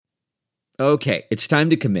Okay, it's time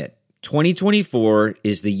to commit. 2024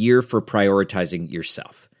 is the year for prioritizing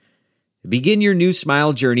yourself. Begin your new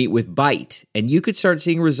smile journey with Byte, and you could start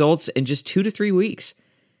seeing results in just 2 to 3 weeks.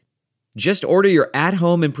 Just order your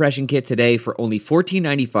at-home impression kit today for only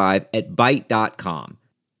 $14.95 at Byte.com.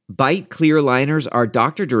 Byte clear liners are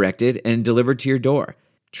doctor-directed and delivered to your door.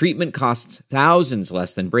 Treatment costs thousands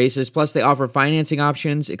less than braces, plus they offer financing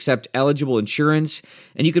options, accept eligible insurance,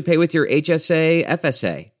 and you could pay with your HSA,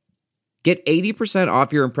 FSA. Get 80%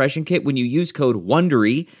 off your impression kit when you use code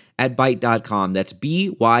WONDERY at Byte.com. That's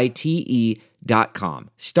BYTE.com.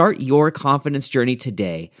 Start your confidence journey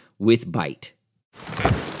today with Byte.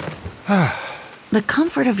 The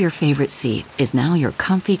comfort of your favorite seat is now your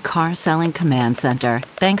comfy car-selling command center,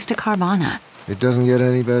 thanks to Carvana. It doesn't get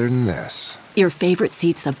any better than this. Your favorite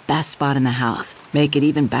seat's the best spot in the house. Make it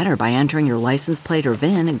even better by entering your license plate or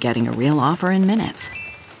VIN and getting a real offer in minutes.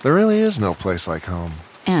 There really is no place like home.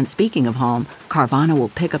 And speaking of home, Carvana will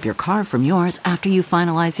pick up your car from yours after you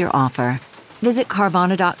finalize your offer. Visit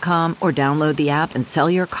Carvana.com or download the app and sell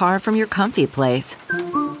your car from your comfy place.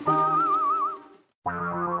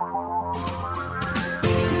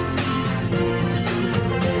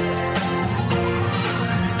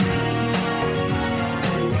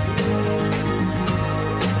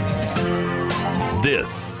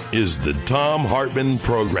 This is the Thom Hartmann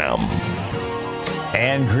Program.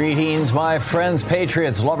 And greetings, my friends,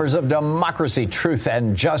 patriots, lovers of democracy, truth,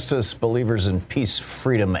 and justice, believers in peace,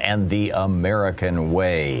 freedom, and the American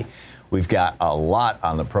way. We've got a lot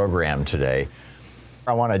on the program today.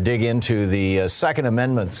 I want to dig into the Second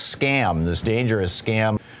Amendment scam, this dangerous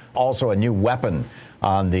scam. Also, a new weapon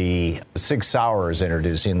on the Sig Sauer is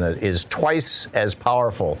introducing that is twice as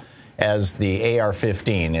powerful as the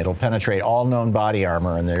AR-15. It'll penetrate all known body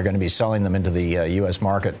armor, and they're going to be selling them into the U.S.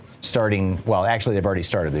 market starting, well, actually, they've already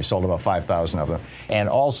started. They've sold about 5,000 of them. And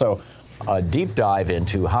also a deep dive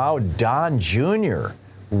into how Don Jr.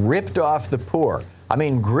 ripped off the poor. I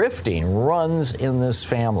mean, grifting runs in this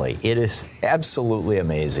family. It is absolutely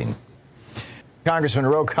amazing. Congressman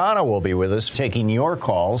Ro Khanna will be with us, taking your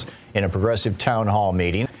calls in a progressive town hall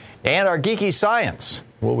meeting. And our geeky science.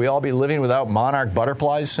 Will we all be living without monarch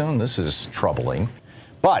butterflies soon? This is troubling.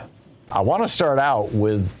 But I want to start out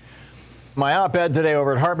with my op-ed today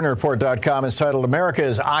over at HartmannReport.com. Is titled, America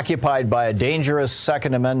is Occupied by a Dangerous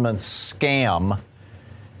Second Amendment Scam.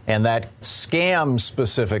 And that scam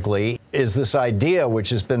specifically is this idea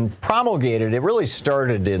which has been promulgated. It really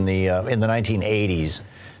started in the 1980s.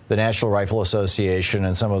 The National Rifle Association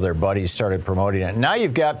and some of their buddies started promoting it. Now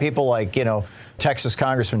you've got people like, Texas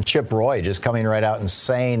Congressman Chip Roy just coming right out and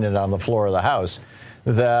saying it on the floor of the House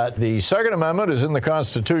that the Second Amendment is in the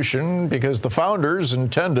Constitution because the founders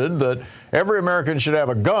intended that every American should have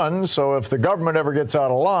a gun, so if the government ever gets out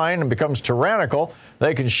of line and becomes tyrannical,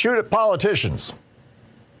 they can shoot at politicians.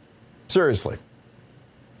 Seriously.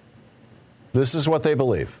 This is what they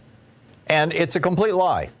believe. And it's a complete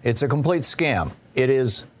lie. It's a complete scam. It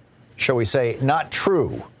is, shall we say, not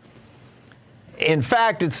true. In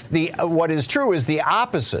fact, what is true is the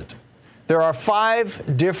opposite. There are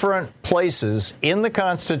 5 different places in the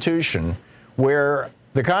Constitution where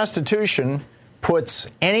the Constitution puts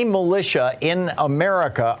any militia in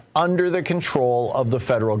America under the control of the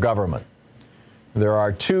federal government. There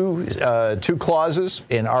are two clauses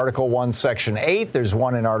in Article 1, Section 8. There's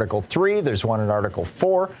one in Article 3. There's one in Article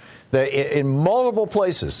 4. In multiple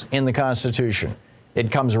places in the Constitution, it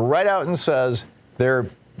comes right out and says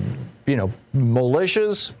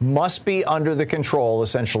militias must be under the control,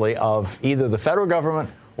 essentially, of either the federal government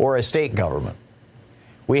or a state government.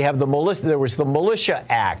 We have there was the Militia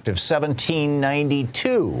Act of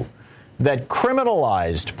 1792 that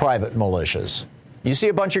criminalized private militias. You see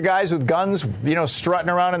a bunch of guys with guns, strutting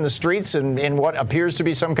around in the streets in what appears to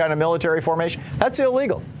be some kind of military formation. That's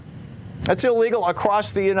illegal. That's illegal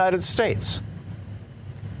across the United States.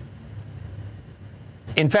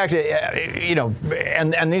 In fact,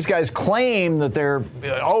 and these guys claim that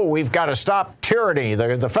we've got to stop tyranny.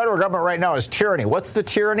 The federal government right now is tyranny. What's the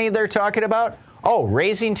tyranny they're talking about?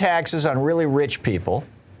 Raising taxes on really rich people,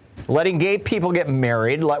 letting gay people get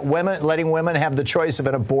married, letting women have the choice of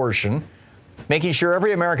an abortion, making sure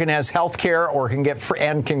every American has health care or can get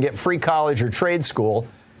free college or trade school,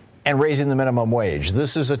 and raising the minimum wage.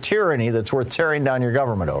 This is a tyranny that's worth tearing down your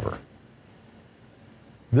government over.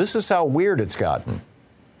 This is how weird it's gotten.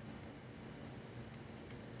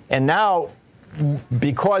 And now,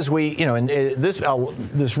 because this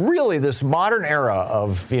modern era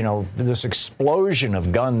of, this explosion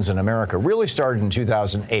of guns in America really started in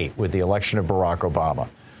 2008 with the election of Barack Obama.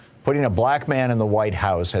 Putting a black man in the White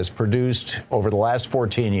House has produced, over the last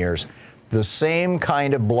 14 years, the same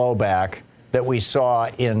kind of blowback that we saw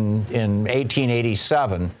in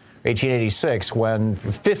 1887, 1886, when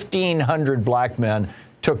 1,500 black men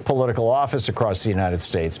took political office across the United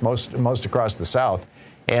States, most across the South.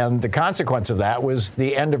 And the consequence of that was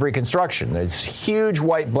the end of Reconstruction, this huge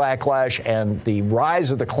white backlash and the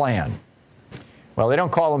rise of the Klan. Well, they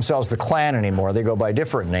don't call themselves the Klan anymore. They go by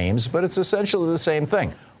different names, but it's essentially the same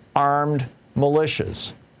thing, armed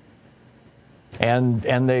militias. And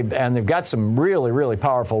they've got some really, really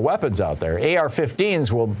powerful weapons out there.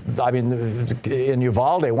 AR-15s in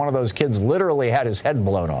Uvalde, one of those kids literally had his head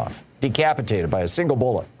blown off, decapitated by a single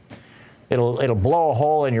bullet. It'll blow a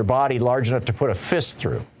hole in your body large enough to put a fist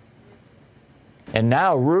through. And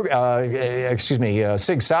now,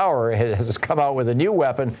 Sig Sauer has come out with a new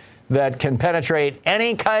weapon that can penetrate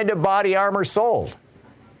any kind of body armor sold,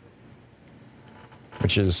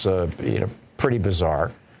 which is pretty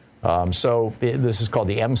bizarre. So this is called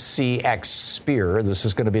the MCX Spear. This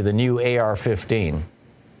is going to be the new AR-15.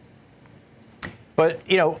 But,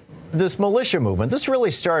 this militia movement, this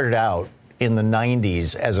really started out in the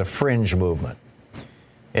 90s as a fringe movement.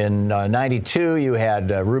 In 92, you had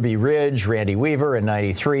Ruby Ridge, Randy Weaver. In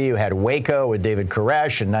 93, you had Waco with David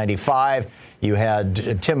Koresh. In 95, you had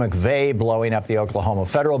Tim McVeigh blowing up the Oklahoma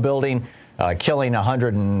Federal Building, killing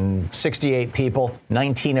 168 people,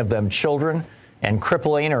 19 of them children, and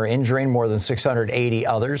crippling or injuring more than 680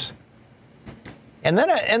 others. And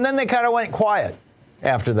then they kind of went quiet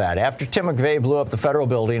after that. After Tim McVeigh blew up the Federal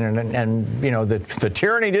Building and the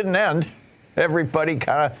tyranny didn't end, everybody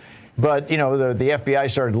kind of, but, the FBI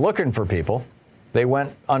started looking for people. They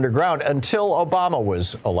went underground until Obama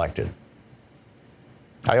was elected.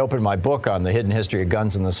 I opened my book on the hidden history of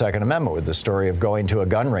guns and the Second Amendment with the story of going to a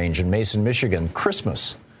gun range in Mason, Michigan,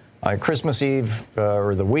 Christmas Eve,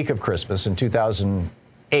 or the week of Christmas in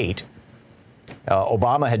 2008.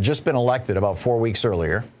 Obama had just been elected about 4 weeks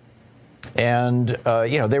earlier. And,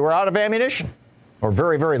 they were out of ammunition, or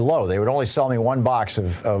very, very low. They would only sell me one box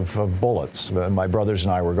of bullets. My brothers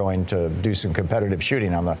and I were going to do some competitive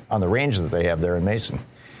shooting on the range that they have there in Mason.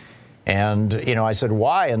 And, I said,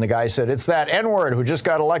 why? And the guy said, it's that N-word who just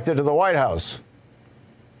got elected to the White House.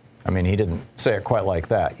 I mean, he didn't say it quite like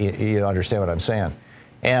that. You understand what I'm saying?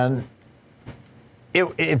 And,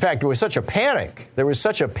 in fact, it was such a panic. There was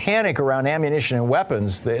such a panic around ammunition and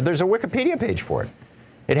weapons. There's a Wikipedia page for it.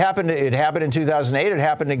 It happened in 2008. It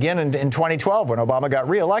happened again in 2012 when Obama got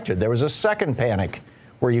reelected. There was a second panic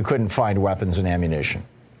where you couldn't find weapons and ammunition.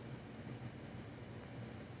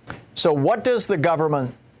 So what does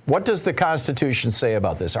the Constitution say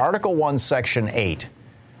about this? Article 1, Section 8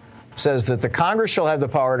 says that the Congress shall have the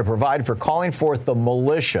power to provide for calling forth the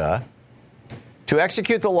militia to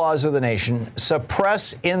execute the laws of the nation,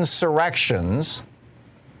 suppress insurrections,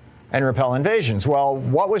 and repel invasions. Well,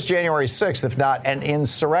 what was January 6th if not an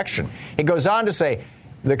insurrection? It goes on to say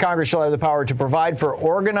the Congress shall have the power to provide for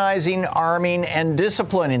organizing, arming, and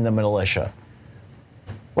disciplining the militia.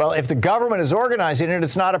 Well, if the government is organizing it,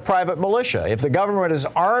 it's not a private militia. If the government is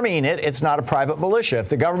arming it, it's not a private militia. If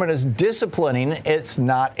the government is disciplining, it's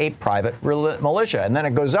not a private militia. And then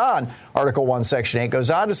it goes on, Article 1, Section 8 goes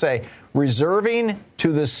on to say, reserving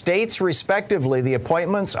to the states respectively the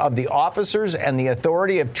appointments of the officers and the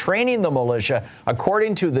authority of training the militia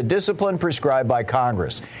according to the discipline prescribed by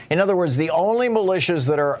Congress. In other words, the only militias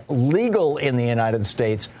that are legal in the United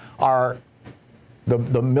States are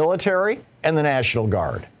the military and the National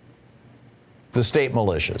Guard, the state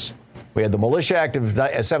militias. We had the Militia Act of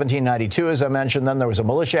 1792, as I mentioned. Then there was a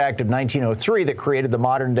Militia Act of 1903 that created the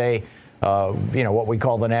modern day, what we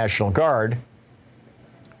call the National Guard.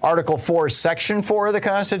 Article 4, Section 4 of the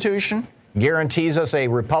Constitution guarantees us a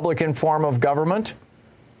Republican form of government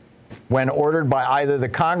when ordered by either the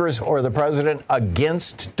Congress or the president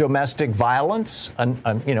against domestic violence.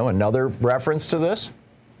 Another reference to this.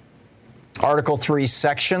 Article 3,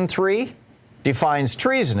 Section 3 defines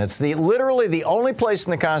treason. It's literally the only place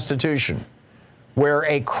in the Constitution where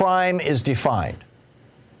a crime is defined.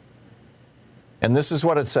 And this is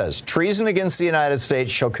what it says. Treason against the United States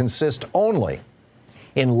shall consist only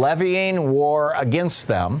in levying war against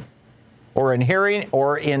them or in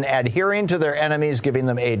adhering to their enemies, giving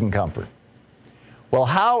them aid and comfort. Well,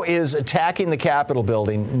 how is attacking the Capitol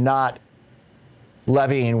building not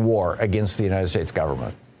levying war against the United States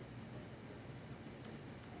government?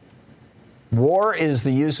 War is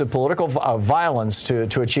the use of political violence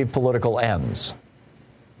to achieve political ends.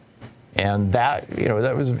 And that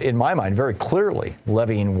was, in my mind, very clearly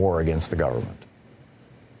levying war against the government.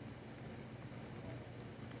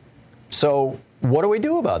 So what do we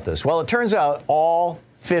do about this? Well, it turns out all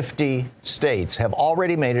 50 states have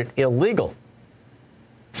already made it illegal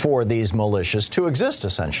for these militias to exist,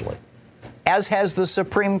 essentially. as has the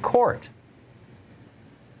Supreme Court.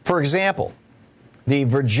 For example, the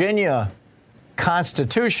Virginia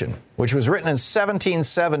Constitution, which was written in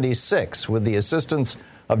 1776 with the assistance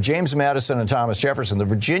of James Madison and Thomas Jefferson, the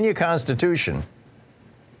Virginia Constitution,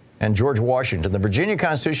 and George Washington. The Virginia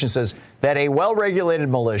Constitution says that a well-regulated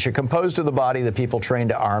militia composed of the body of the people trained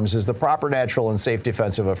to arms is the proper, natural, and safe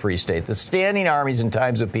defense of a free state. The standing armies in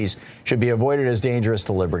times of peace should be avoided as dangerous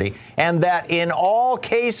to liberty, and that in all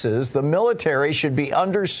cases the military should be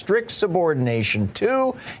under strict subordination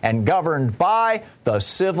to and governed by the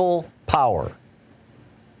civil power.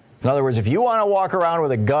 In other words, if you want to walk around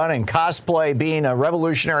with a gun and cosplay being a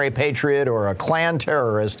revolutionary patriot or a Klan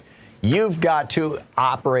terrorist, you've got to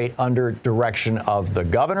operate under direction of the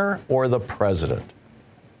governor or the president.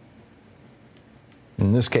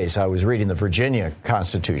 In this case, I was reading the Virginia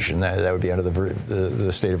Constitution. That would be under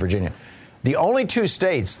the state of Virginia. The only two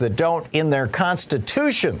states that don't, in their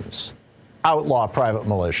constitutions, outlaw private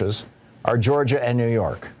militias are Georgia and New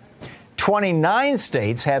York. 29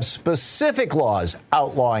 states have specific laws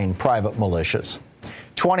outlawing private militias.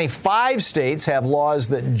 25 states have laws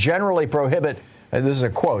that generally prohibit, this is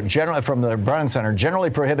a quote, generally from the Brennan Center,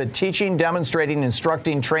 generally prohibit teaching, demonstrating,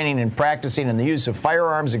 instructing, training, and practicing in the use of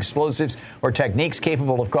firearms, explosives, or techniques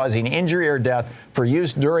capable of causing injury or death for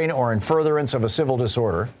use during or in furtherance of a civil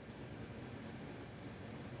disorder.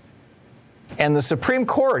 And the Supreme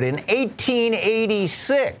Court in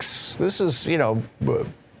 1886, this is,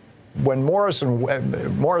 when Morris and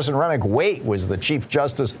Remick Waite was the Chief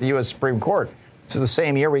Justice of the U.S. Supreme Court. This is the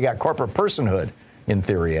same year we got corporate personhood, in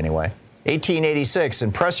theory anyway. 1886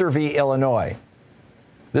 in Presser v. Illinois.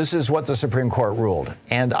 This is what the Supreme Court ruled,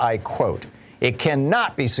 and I quote, "It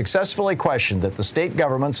cannot be successfully questioned that the state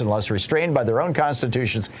governments, unless restrained by their own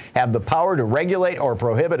constitutions, have the power to regulate or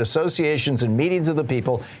prohibit associations and meetings of the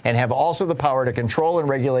people, and have also the power to control and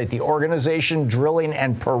regulate the organization, drilling,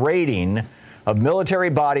 and parading of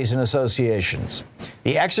military bodies and associations.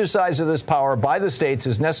 The exercise of this power by the states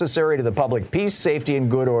is necessary to the public peace, safety,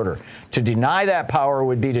 and good order. To deny that power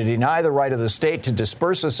would be to deny the right of the state to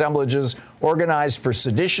disperse assemblages organized for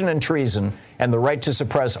sedition and treason, and the right to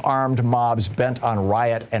suppress armed mobs bent on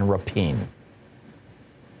riot and rapine."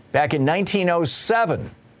 Back in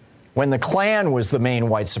 1907, when the Klan was the main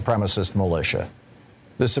white supremacist militia,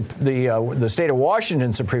 the state of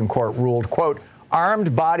Washington Supreme Court ruled, quote,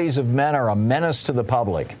 "Armed bodies of men are a menace to the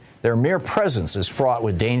public. Their mere presence is fraught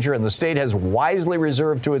with danger, and the state has wisely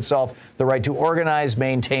reserved to itself the right to organize,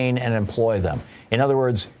 maintain, and employ them." In other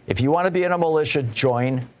words, if you want to be in a militia,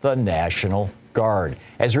 join the National Guard.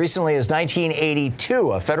 As recently as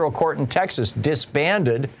 1982, a federal court in Texas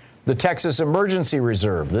disbanded the Texas Emergency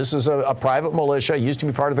Reserve. This is a private militia, used to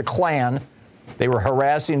be part of the Klan. They were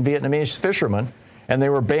harassing Vietnamese fishermen, and they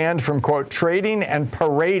were banned from, quote, "trading and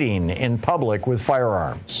parading in public with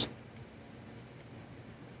firearms."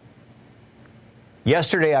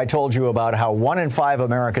 Yesterday, I told you about how 1 in 5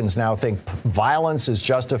 Americans now think violence is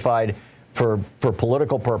justified for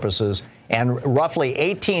political purposes, and roughly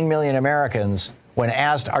 18 million Americans, when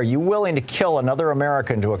asked, "Are you willing to kill another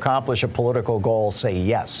American to accomplish a political goal?" say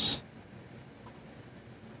yes.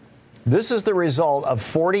 This is the result of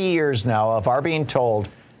 40 years now of our being told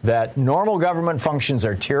that normal government functions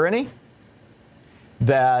are tyranny,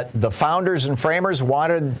 that the founders and framers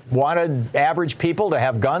wanted average people to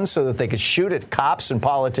have guns so that they could shoot at cops and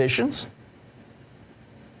politicians.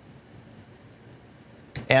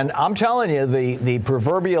 And I'm telling you, the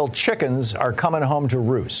proverbial chickens are coming home to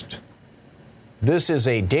roost. This is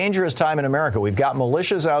a dangerous time in America. We've got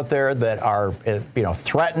militias out there that are,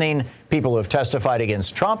 threatening people who have testified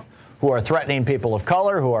against Trump, who are threatening people of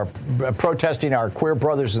color, who are protesting our queer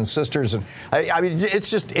brothers and sisters. And I mean,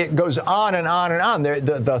 it goes on and on and on.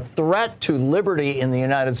 The threat to liberty in the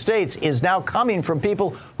United States is now coming from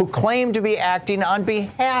people who claim to be acting on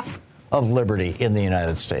behalf of liberty in the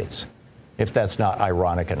United States, if that's not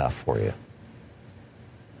ironic enough for you.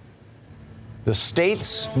 The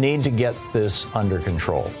states need to get this under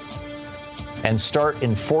control and start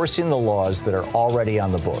enforcing the laws that are already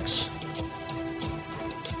on the books.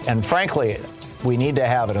 And frankly, we need to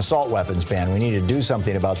have an assault weapons ban. We need to do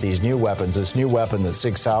something about these new weapons, this new weapon that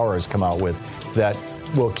Sig Sauer has come out with that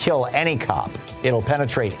will kill any cop. It'll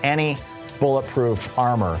penetrate any bulletproof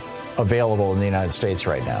armor available in the United States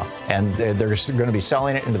right now. And they're going to be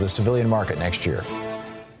selling it into the civilian market next year.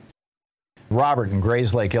 Robert in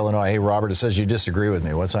Grayslake, Illinois. Hey, Robert, it says you disagree with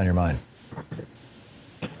me. What's on your mind?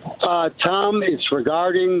 Tom, it's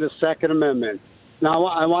regarding the Second Amendment. Now,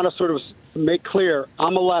 I want to sort of make clear,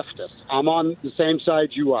 I'm a leftist. I'm on the same side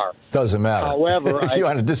you are. Doesn't matter. However, if you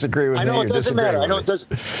want to disagree with me, it you're doesn't matter. disagreeing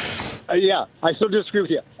with me. I still disagree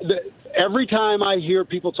with you. every time I hear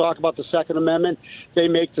people talk about the Second Amendment, they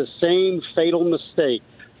make the same fatal mistake.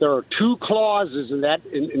 There are two clauses in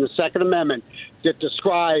the Second Amendment that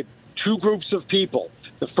describe two groups of people.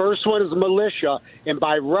 The first one is militia, and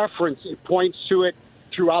by reference, it points to it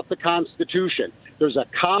throughout the Constitution. There's a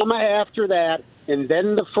comma after that, and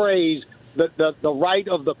then the phrase, the right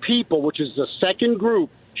of the people, which is the second group,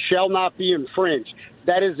 shall not be infringed.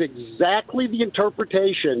 That is exactly the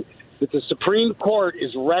interpretation that the Supreme Court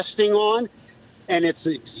is resting on, and it's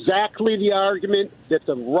exactly the argument that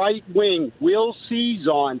the right wing will seize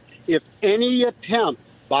on if any attempt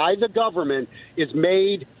by the government is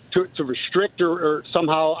made to restrict or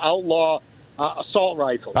somehow outlaw assault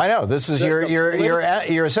rifles. I know this is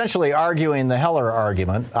you're essentially arguing the Heller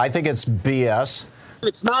argument. I think it's BS.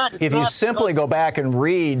 It's not. If you simply go back and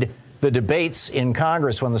read the debates in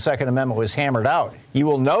Congress when the Second Amendment was hammered out, you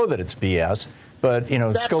will know that it's BS. But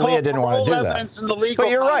Scalia didn't want to do that. But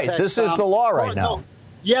you're right. This is the law right now.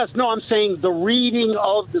 I'm saying the reading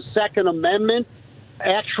of the Second Amendment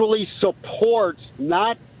actually supports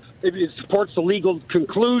it supports the legal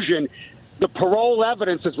conclusion. The parole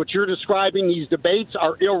evidence is what you're describing. These debates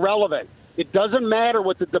are irrelevant. It doesn't matter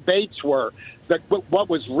what the debates were. What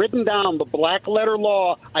was written down, the black letter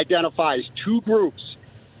law identifies two groups.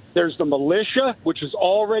 There's the militia, which is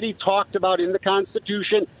already talked about in the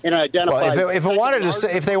Constitution, and identifies. Well, if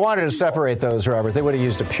they wanted to separate those, Robert, they would have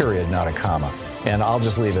used a period, not a comma. And I'll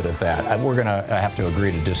just leave it at that. We're going to have to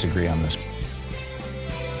agree to disagree on this.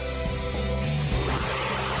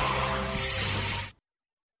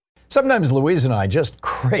 Sometimes Louise and I just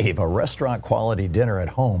crave a restaurant-quality dinner at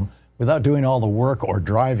home without doing all the work or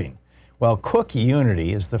driving. Well, Cook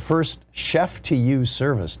Unity is the first chef-to-you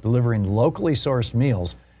service delivering locally sourced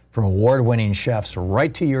meals from award-winning chefs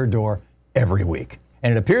right to your door every week.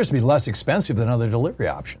 And it appears to be less expensive than other delivery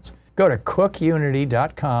options. Go to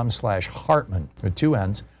cookunity.com/Hartman with two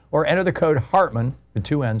N's or enter the code Hartman with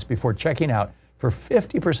two N's before checking out for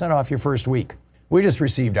 50% off your first week. We just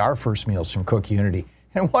received our first meals from Cook Unity,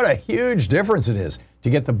 and what a huge difference it is to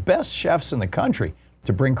get the best chefs in the country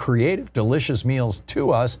to bring creative, delicious meals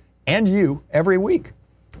to us and you every week.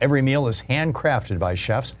 Every meal is handcrafted by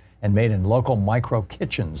chefs and made in local micro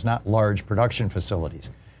kitchens, not large production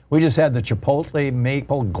facilities. We just had the Chipotle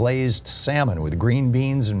maple glazed salmon with green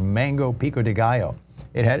beans and mango pico de gallo.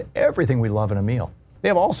 It had everything we love in a meal. They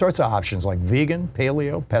have all sorts of options like vegan,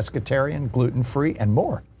 paleo, pescatarian, gluten-free, and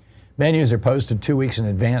more. Menus are posted 2 weeks in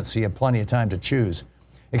advance, so you have plenty of time to choose.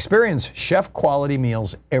 Experience chef-quality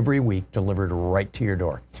meals every week delivered right to your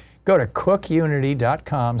door. Go to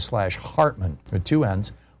cookunity.com/Hartman with two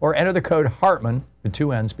N's or enter the code Hartman with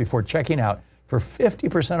two N's before checking out for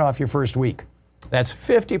 50% off your first week. That's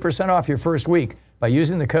 50% off your first week by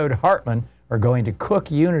using the code Hartman or going to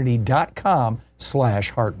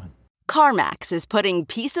cookunity.com/Hartman. CarMax is putting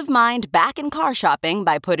peace of mind back in car shopping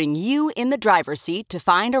by putting you in the driver's seat to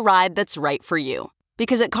find a ride that's right for you.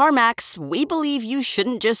 Because at CarMax, we believe you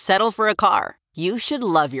shouldn't just settle for a car. You should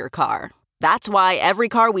love your car. That's why every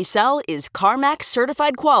car we sell is CarMax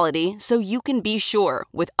certified quality, so you can be sure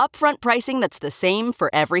with upfront pricing that's the same for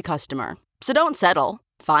every customer. So don't settle.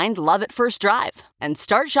 Find love at first drive and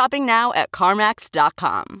start shopping now at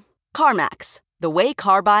CarMax.com. CarMax, the way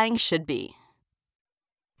car buying should be.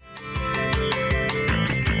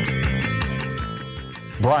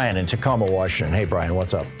 Brian in Tacoma, Washington. Hey, Brian,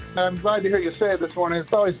 what's up? I'm glad to hear you say it this morning.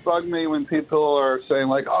 It's always bugged me when people are saying,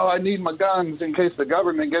 like, oh, I need my guns in case the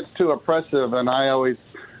government gets too oppressive. And I always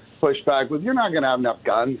push back with, you're not going to have enough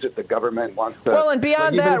guns if the government wants to. Well, and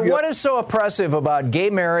beyond that, what is so oppressive about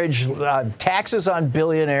gay marriage, taxes on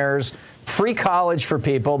billionaires, free college for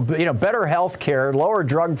people, better health care, lower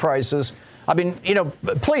drug prices? I mean,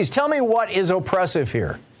 please tell me what is oppressive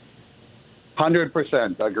here.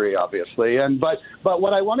 100% agree, obviously. But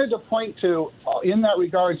what I wanted to point to in that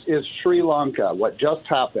regards is Sri Lanka, what just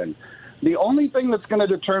happened. The only thing that's going to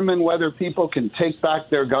determine whether people can take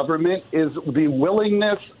back their government is the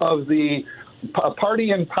willingness of the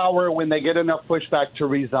party in power when they get enough pushback to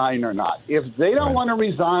resign or not. If they don't want to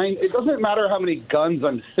resign, it doesn't matter how many guns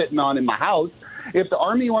I'm sitting on in my house. If the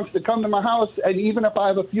army wants to come to my house, and even if I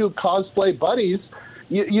have a few cosplay buddies,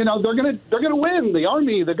 they're going to win, the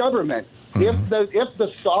army, the government. Mm-hmm. If the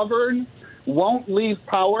sovereign won't leave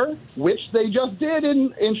power, which they just did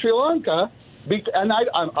in Sri Lanka, And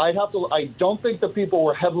I don't think the people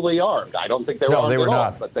were heavily armed. I don't think they were armed they were at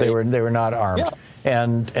not. all, but They were not armed. Yeah.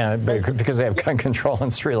 And because they have gun control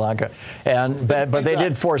in Sri Lanka, but they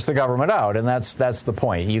did force the government out, and that's the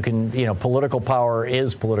point. Political power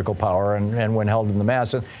is political power, and when held in the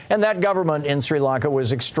mass, and that government in Sri Lanka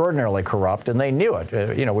was extraordinarily corrupt, and they knew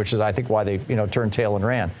it. Which is I think why they turned tail and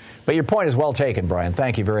ran. But your point is well taken, Brian.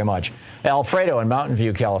 Thank you very much. Alfredo in Mountain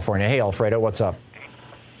View, California. Hey, Alfredo, what's up?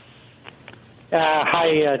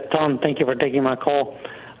 Hi, Tom. Thank you for taking my call.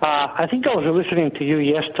 I think I was listening to you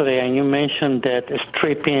yesterday, and you mentioned that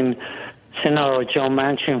stripping Senator Joe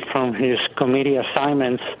Manchin from his committee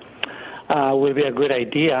assignments would be a good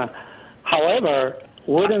idea. However,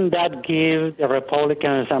 wouldn't that give the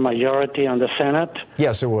Republicans a majority on the Senate?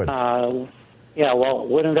 Yes, it would.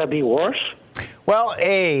 Wouldn't that be worse? Well,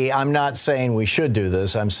 A, I'm not saying we should do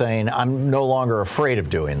this. I'm saying I'm no longer afraid of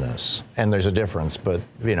doing this. And there's a difference, but,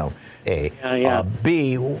 A.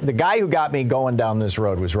 B, the guy who got me going down this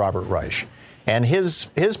road was Robert Reich. And his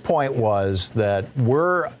point was that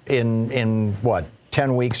we're in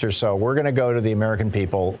 10 weeks or so, we're going to go to the American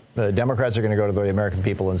people. The Democrats are going to go to the American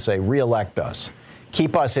people and say, reelect us.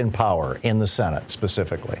 Keep us in power in the Senate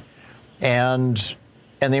specifically. And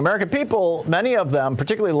the American people, many of them,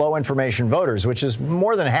 particularly low information voters, which is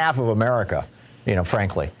more than half of America,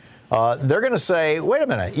 frankly, they're going to say, wait a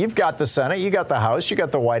minute, you've got the Senate, you got the House, you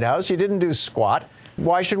got the White House, you didn't do squat.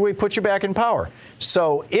 Why should we put you back in power?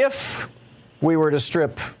 So if we were to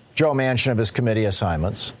strip Joe Manchin of his committee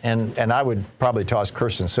assignments, and I would probably toss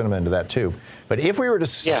Kyrsten Sinema into that too, but if we were to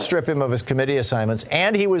strip him of his committee assignments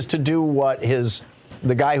and he was to do what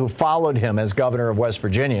the guy who followed him as governor of West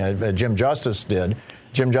Virginia, Jim Justice, did.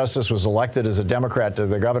 Jim Justice was elected as a Democrat to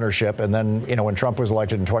the governorship, and then, when Trump was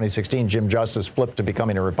elected in 2016, Jim Justice flipped to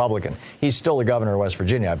becoming a Republican. He's still the governor of West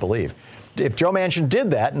Virginia, I believe. If Joe Manchin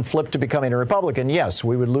did that and flipped to becoming a Republican, yes,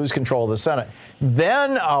 we would lose control of the Senate.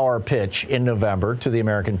 Then our pitch in November to the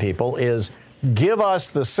American people is give us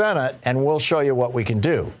the Senate and we'll show you what we can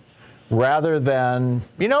do. Rather than,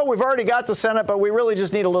 we've already got the Senate, but we really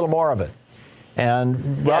just need a little more of it.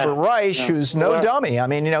 And Robert Reich, who's no dummy, I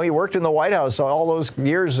mean, he worked in the White House all those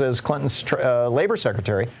years as Clinton's labor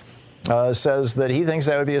secretary, says that he thinks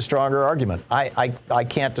that would be a stronger argument. I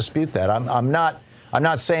can't dispute that. I'm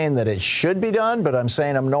not saying that it should be done, but I'm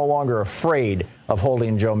saying I'm no longer afraid of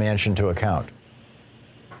holding Joe Manchin to account.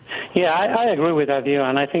 Yeah, I agree with that view,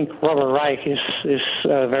 and I think Robert Reich is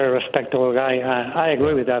a very respectable guy. I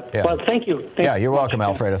agree with that. Yeah. Well, thank you. You're welcome,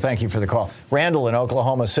 Alfredo. Thank you for the call. Randall in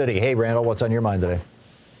Oklahoma City. Hey, Randall, what's on your mind today?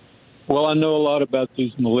 Well, I know a lot about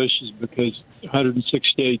these militias because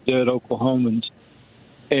 168 dead Oklahomans,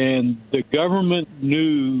 and the government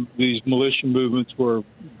knew these militia movements were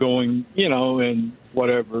going, and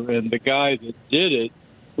whatever, and the guy that did it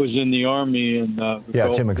was in the Army in the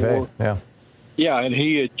Gulf Tim McVeigh. War. Yeah. Yeah, and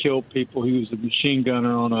he had killed people. He was a machine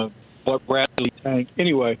gunner on a Bradley tank.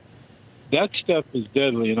 Anyway, that stuff is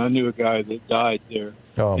deadly, and I knew a guy that died there.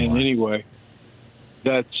 Anyway,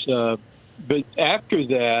 that's. But after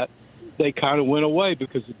that, they kind of went away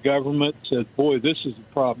because the government said, "Boy, this is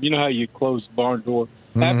a problem." You know how you close the barn door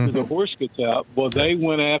after the horse gets out. Well, they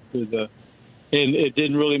went after and it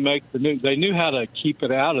didn't really make the news. They knew how to keep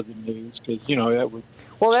it out of the news because that would.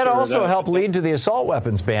 Well, that also helped lead to the assault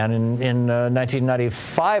weapons ban in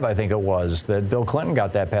 1995, I think it was, that Bill Clinton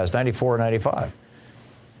got that passed, 94 or 95.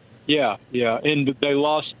 Yeah, and they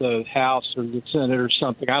lost the House or the Senate or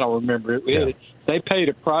something. I don't remember it. Yeah. They paid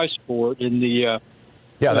a price for it in the.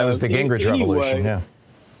 That was the Gingrich Revolution. Yeah.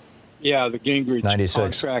 Yeah, the Gingrich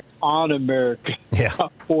 96 contract on America. Yeah.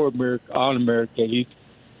 For America, on America.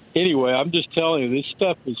 Anyway, I'm just telling you, this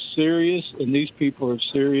stuff is serious, and these people are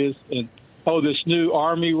serious, and. Oh, this new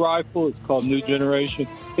Army rifle, it's called New Generation.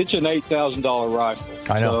 It's an $8,000 rifle.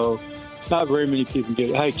 I know. So not very many people get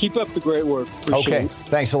it. Hey, keep up the great work. Appreciate it.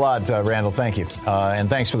 Thanks a lot, Randall. Thank you. And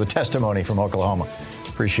thanks for the testimony from Oklahoma.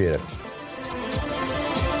 Appreciate it.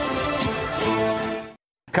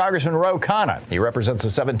 Congressman Ro Khanna. He represents the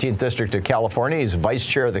 17th District of California. He's vice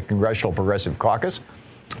chair of the Congressional Progressive Caucus.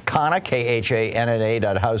 Khanna,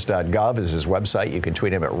 KHANNA.house.gov is his website. You can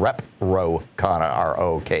tweet him at Rep. Ro Khanna,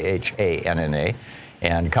 ROKHANNA.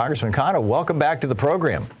 And Congressman Khanna, welcome back to the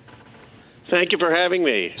program. Thank you for having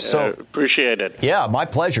me. Appreciate it. Yeah, my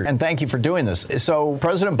pleasure. And thank you for doing this. So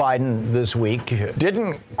President Biden this week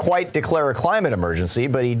didn't quite declare a climate emergency,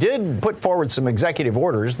 but he did put forward some executive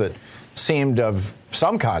orders that seemed of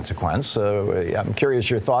some consequence. I'm curious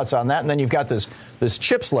your thoughts on that. And then you've got this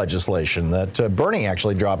CHIPS legislation that Bernie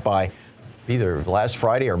actually dropped by either last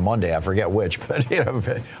Friday or Monday, I forget which, but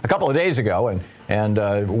a couple of days ago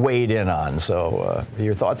and weighed in on. So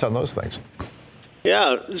your thoughts on those things?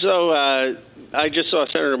 Yeah, so I just saw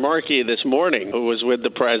Senator Markey this morning, who was with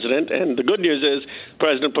the president, and the good news is the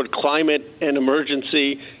president put climate and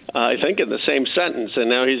emergency, I think, in the same sentence, and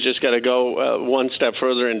now he's just got to go one step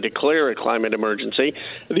further and declare a climate emergency.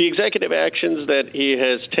 The executive actions that he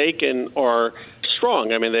has taken are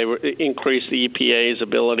strong. I mean, they increase the EPA's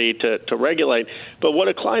ability to regulate, but what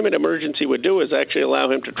a climate emergency would do is actually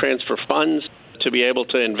allow him to transfer funds to be able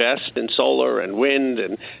to invest in solar and wind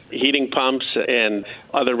and heating pumps and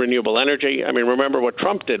other renewable energy. I mean, remember what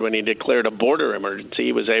Trump did when he declared a border emergency.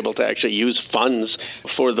 He was able to actually use funds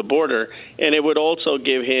for the border. And it would also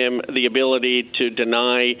give him the ability to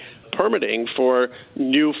deny permitting for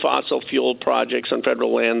new fossil fuel projects on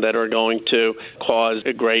federal land that are going to cause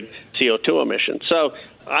a great CO2 emission. So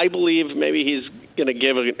I believe maybe he's going to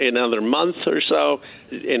give another month or so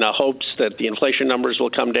in hopes that the inflation numbers will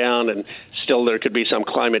come down and still there could be some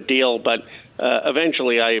climate deal. But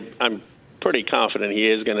eventually I'm pretty confident he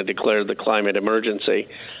is going to declare the climate emergency.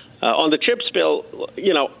 On the CHIPS bill,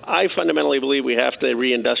 I fundamentally believe we have to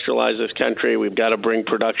reindustrialize this country. We've got to bring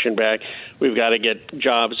production back. We've got to get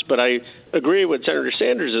jobs. But I agree with Senator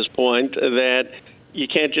Sanders' point that you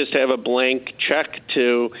can't just have a blank check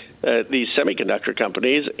to these semiconductor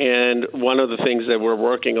companies. And one of the things that we're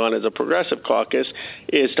working on as a progressive caucus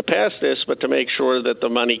is to pass this, but to make sure that the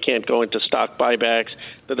money can't go into stock buybacks,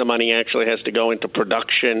 that the money actually has to go into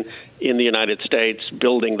production in the United States,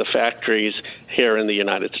 building the factories here in the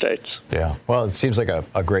United States. Yeah, well, it seems like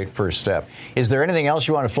a great first step. Is there anything else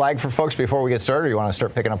you want to flag for folks before we get started, or you want to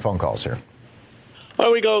start picking up phone calls here?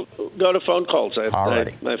 Well, we go to phone calls. I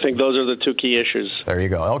think those are the two key issues. There you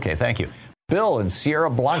go. Okay, thank you. Bill in Sierra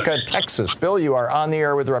Blanca, Texas. Bill, you are on the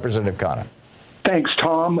air with Representative Khanna. Thanks,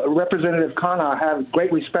 Tom. Representative Khanna, I have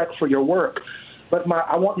great respect for your work, but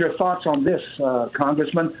I want your thoughts on this,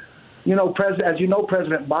 Congressman. As you know,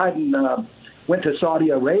 President Biden went to Saudi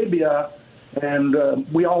Arabia,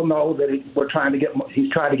 and we all know that he's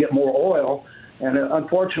trying to get more oil. And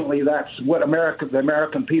unfortunately, that's what the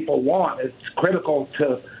American people want. It's critical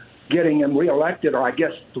to getting him reelected, or I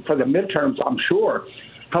guess for the midterms, I'm sure.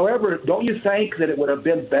 However, don't you think that it would have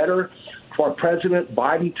been better for President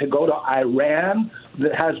Biden to go to Iran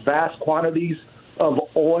that has vast quantities of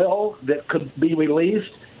oil that could be released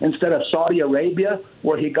instead of Saudi Arabia,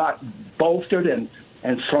 where he got bolstered and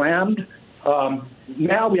slammed?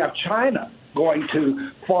 Now we have China going to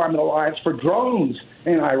form an alliance for drones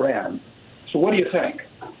in Iran. So what do you think?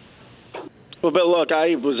 Well, Bill, look,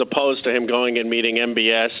 I was opposed to him going and meeting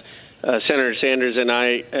MBS. Senator Sanders and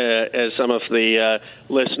I, as some of the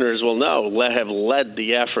listeners will know, have led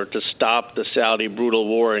the effort to stop the Saudi brutal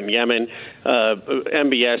war in Yemen.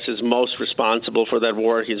 MBS is most responsible for that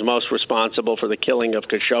war. He's most responsible for the killing of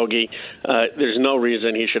Khashoggi. There's no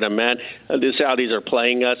reason he should have met. The Saudis are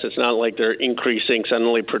playing us. It's not like they're increasing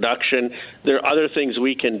suddenly production. There are other things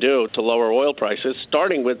we can do to lower oil prices,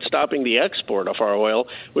 starting with stopping the export of our oil,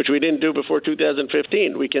 which we didn't do before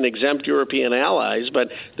 2015. We can exempt European allies, but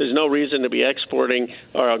there's no reason to be exporting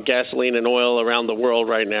our gasoline and oil around the world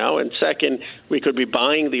right now. And second, we could be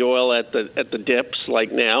buying the oil at the dips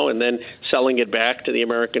like now, and then selling it back to the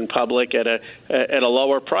American public at a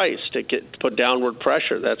lower price to put downward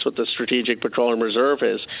pressure. That's what the Strategic Petroleum Reserve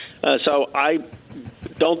is. So I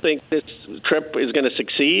don't think this trip is going to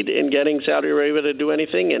succeed in getting Saudi Arabia to do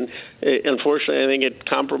anything. And unfortunately, I think it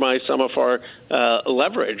compromised some of our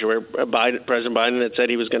leverage, where President Biden had said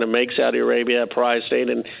he was going to make Saudi Arabia a pariah state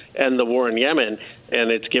and end the war in Yemen,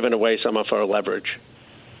 and it's given away some of our leverage.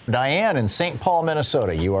 Diane in St. Paul,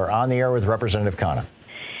 Minnesota, you are on the air with Representative Khanna.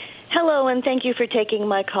 Hello, and thank you for taking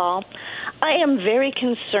my call. I am very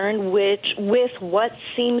concerned with what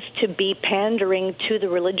seems to be pandering to the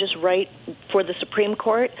religious right for the Supreme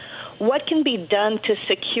Court. What can be done to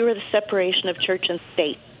secure the separation of church and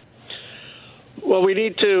state? Well, we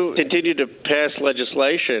need to continue to pass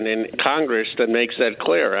legislation in Congress that makes that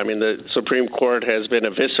clear. I mean, the Supreme Court has been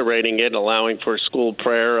eviscerating it, allowing for school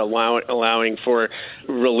prayer, allowing for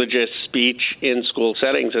religious speech in school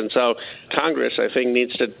settings. And so Congress, I think,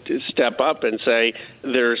 needs to step up and say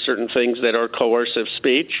there are certain things that are coercive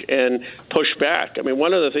speech and push back. I mean,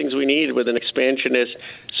 one of the things we need with an expansionist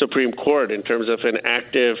Supreme Court in terms of an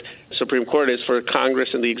active Supreme Court is for Congress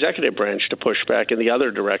and the executive branch to push back in the other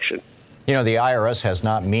direction. You know, the IRS has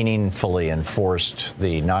not meaningfully enforced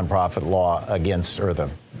the nonprofit law against, or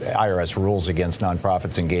the IRS rules against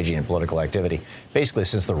nonprofits engaging in political activity, basically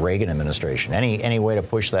since the Reagan administration. Any way to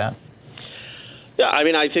push that? Yeah, I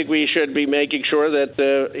mean, I think we should be making sure that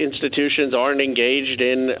the institutions aren't engaged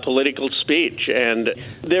in political speech. And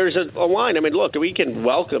there's a line. I mean, look, we can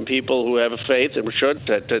welcome people who have a faith and we should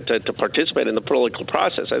to participate in the political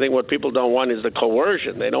process. I think what people don't want is the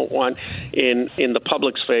coercion. They don't want in the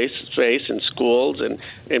public's face in schools and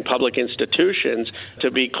in public institutions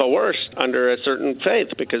to be coerced under a certain faith,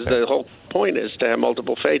 because the whole point is to have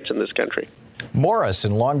multiple faiths in this country. Morris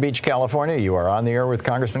in Long Beach, California. You are on the air with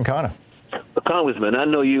Congressman Khanna. Congressman, I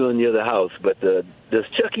know you and the other House, but does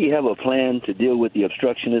Chucky have a plan to deal with the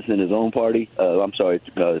obstructionists in his own party? Mr.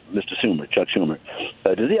 Schumer, Chuck Schumer.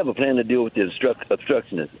 Does he have a plan to deal with the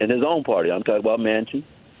obstructionists in his own party? I'm talking about Manchin,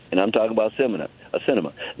 and I'm talking about Sinema.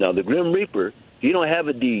 Now, the Grim Reaper, he don't have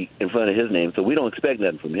a D in front of his name, so we don't expect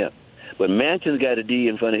nothing from him. But Manchin's got a D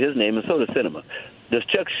in front of his name, and so does Sinema. Does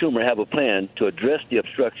Chuck Schumer have a plan to address the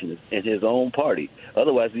obstructionists in his own party?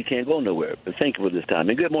 Otherwise, we can't go nowhere. But thank you for this time.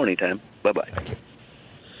 And good morning, time. Bye-bye. Thank you.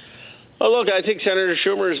 Well, look, I think Senator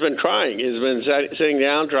Schumer has been trying. He's been sitting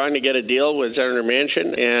down trying to get a deal with Senator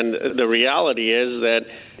Manchin, and the reality is that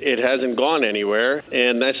it hasn't gone anywhere.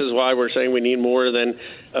 And this is why we're saying we need more than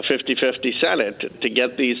a 50-50 Senate to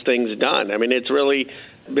get these things done. I mean, it's really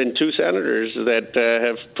been two senators that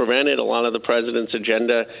have prevented a lot of the president's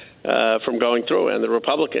agenda from going through, and the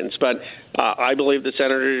Republicans. But I believe that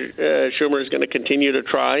Senator Schumer is going to continue to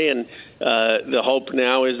try, and the hope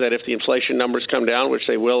now is that if the inflation numbers come down, which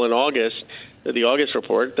they will in August, the August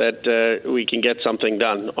report, that we can get something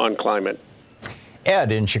done on climate.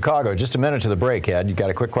 Ed in Chicago, just a minute to the break. Ed, you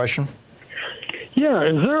got a quick question? Yeah,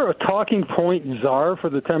 is there a talking point czar for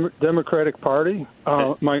the Democratic Party?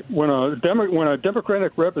 When a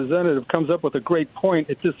Democratic representative comes up with a great point,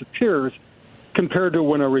 it disappears, compared to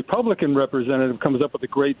when a Republican representative comes up with a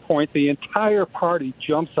great point, the entire party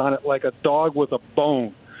jumps on it like a dog with a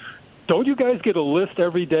bone. Don't you guys get a list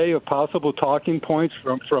every day of possible talking points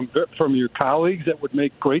from your colleagues that would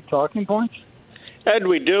make great talking points? Ed,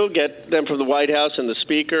 we do get them from the White House and the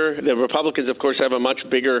Speaker. The Republicans, of course, have a much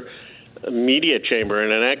bigger media chamber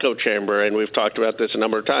and an echo chamber, and we've talked about this a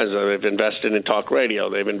number of times. They've invested in talk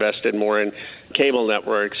radio. They've invested more in cable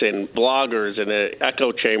networks, in bloggers, in an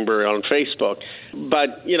echo chamber on Facebook.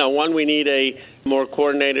 But, we need a more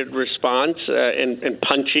coordinated response and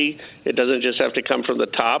punchy. It doesn't just have to come from the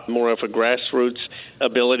top, more of a grassroots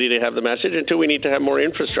ability to have the message. And two, we need to have more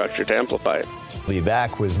infrastructure to amplify it. We'll be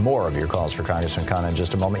back with more of your calls for Congressman Khanna in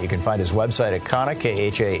just a moment. You can find his website at Khanna,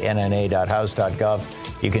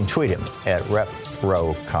 KHANNA.house.gov. You can tweet him at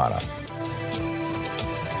RepRoKhanna.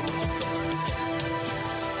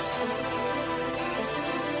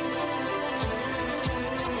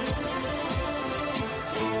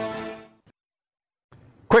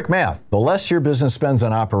 Quick math. The less your business spends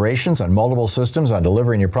on operations, on multiple systems, on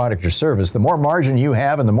delivering your product or service, the more margin you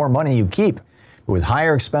have and the more money you keep. With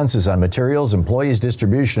higher expenses on materials, employees,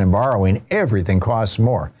 distribution, and borrowing, everything costs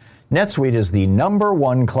more. NetSuite is the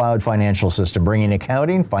 #1 cloud financial system, bringing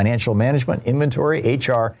accounting, financial management, inventory,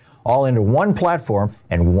 HR, all into one platform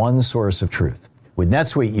and one source of truth. With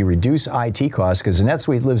NetSuite, you reduce IT costs because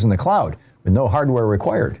NetSuite lives in the cloud with no hardware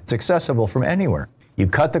required. It's accessible from anywhere. You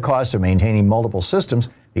cut the cost of maintaining multiple systems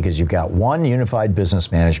because you've got one unified business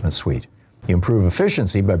management suite. You improve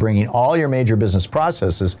efficiency by bringing all your major business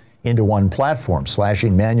processes into one platform,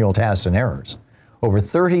 slashing manual tasks and errors. Over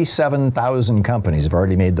 37,000 companies have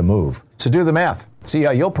already made the move. So do the math. See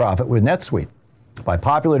how you'll profit with NetSuite. By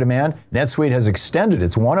popular demand, NetSuite has extended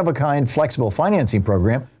its one-of-a-kind flexible financing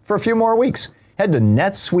program for a few more weeks. Head to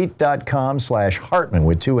netsuite.com/Hartman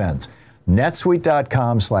with 2 N's.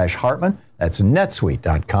 netsuite.com/Hartman. That's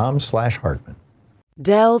netsuite.com/Hartman.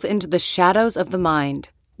 Delve into the shadows of the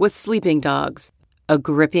mind with Sleeping Dogs, a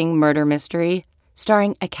gripping murder mystery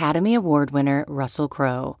starring Academy Award winner Russell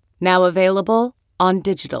Crowe. Now available on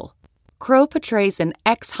digital. Crowe portrays an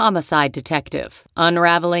ex-homicide detective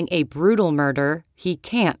unraveling a brutal murder he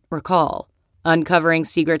can't recall. Uncovering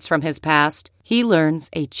secrets from his past, he learns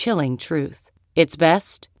a chilling truth. It's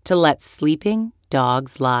best to let sleeping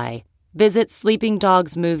dogs lie. Visit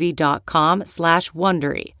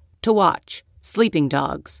sleepingdogsmovie.com/Wondery to watch Sleeping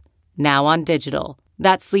Dogs, now on digital.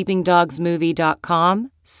 That's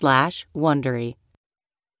sleepingdogsmovie.com/Wondery.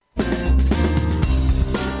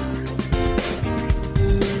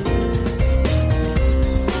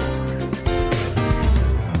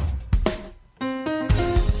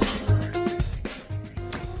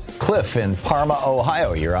 Cliff in Parma,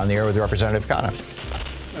 Ohio. You're on the air with Representative Khanna.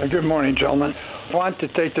 Good morning, gentlemen. I want to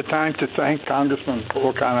take the time to thank Congressman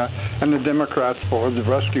Paul Khanna and the Democrats for the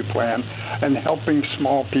rescue plan and helping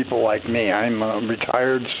small people like me. I'm a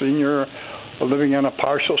retired senior living on a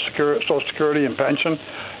partial Social Security and pension,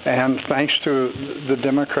 And thanks to the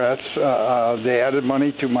Democrats, they added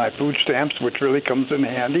money to my food stamps, which really comes in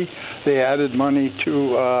handy. They added money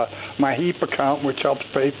to my HEAP account, which helps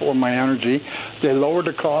pay for my energy. They lowered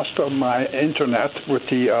the cost of my internet with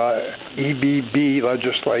the EBB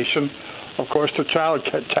legislation. Of course, the child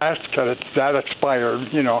tax credit, that expired,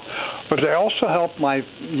 But they also helped my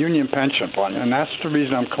union pension fund, and that's the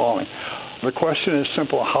reason I'm calling. The question is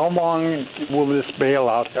simple. How long will this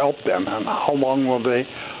bailout help them, and how long will they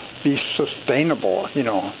be sustainable,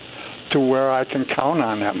 to where I can count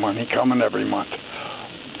on that money coming every month?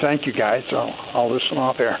 Thank you, guys. I'll listen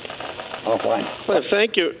off air. Offline. Well,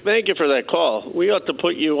 thank you for that call. We ought to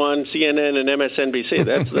put you on CNN and MSNBC.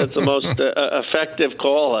 That's the most effective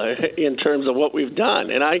call in terms of what we've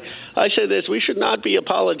done. And I say this: we should not be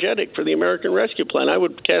apologetic for the American Rescue Plan. I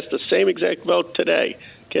would cast the same exact vote today.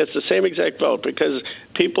 Cast the same exact vote because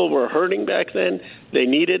people were hurting back then. They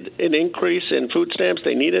needed an increase in food stamps.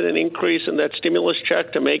 They needed an increase in that stimulus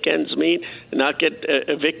check to make ends meet and not get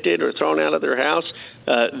evicted or thrown out of their house.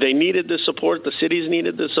 They needed the support. The cities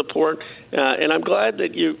needed the support. And I'm glad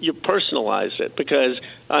that you personalized it because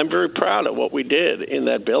I'm very proud of what we did in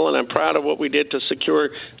that bill, and I'm proud of what we did to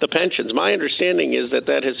secure the pensions. My understanding is that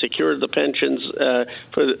has secured the pensions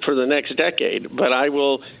for the next decade, but I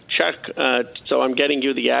will check so I'm getting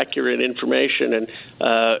you the accurate information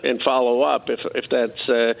and follow up if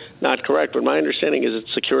that's not correct. But my understanding is it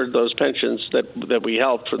secured those pensions that we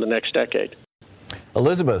helped for the next decade.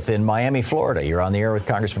 Elizabeth in Miami, Florida. You're on the air with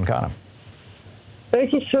Congressman Khanna.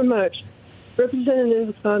 Thank you so much.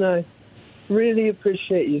 Representative Khanna, I really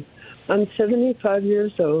appreciate you. I'm 75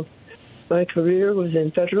 years old. My career was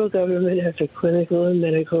in federal government as a clinical and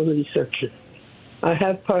medical researcher. I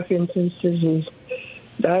have Parkinson's disease,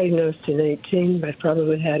 diagnosed in 18, but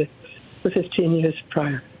probably had it for 15 years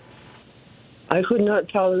prior. I could not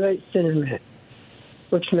tolerate Cinemed,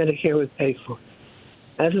 which Medicare would pay for.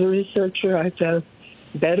 As a researcher, I found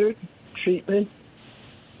better treatment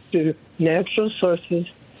through natural sources.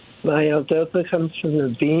 My L-Dopa comes from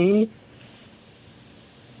the bean,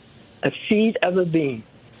 a seed of a bean.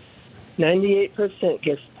 98%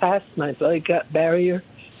 gets past my blood-gut barrier,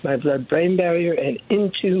 my blood-brain barrier, and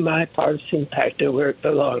into my partisan factor where it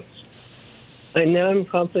belongs. I now am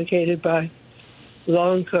complicated by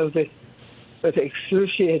long COVID with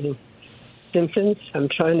excruciating symptoms. I'm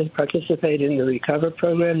trying to participate in the Recover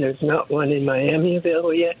program. There's not one in Miami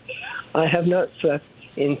available yet. I have not slept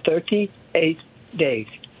in 38 days.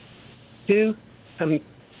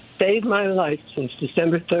 Saved my life since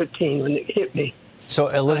December 13 when it hit me. So,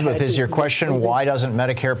 Elizabeth, is your question why doesn't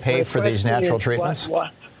Medicare pay for these natural treatments?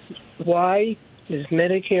 Why does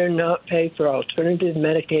Medicare not pay for alternative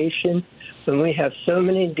medication when we have so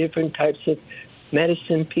many different types of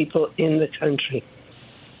medicine people in the country?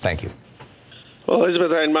 Thank you. Well,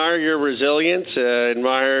 Elizabeth, I admire your resilience,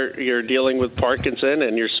 admire your dealing with Parkinson,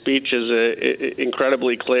 and your speech is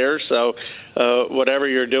incredibly clear. So whatever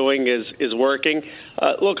you're doing is working.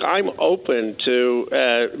 Look, I'm open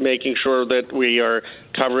to making sure that we are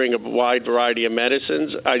covering a wide variety of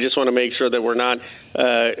medicines. I just want to make sure that we're not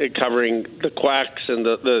covering the quacks and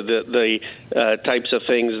the types of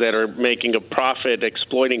things that are making a profit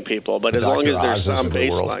exploiting people. But as long as there's some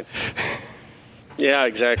baseline. Yeah,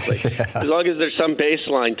 exactly. Yeah. As long as there's some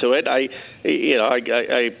baseline to it, I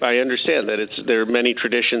understand that there are many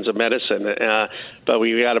traditions of medicine, but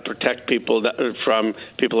we got to protect people from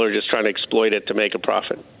people who are just trying to exploit it to make a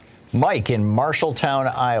profit. Mike in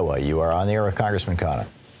Marshalltown, Iowa. You are on the air with Congressman Khanna.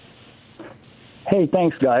 Hey,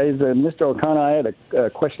 thanks, guys. Mr. O'Connor, I had a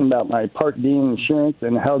question about my Part D insurance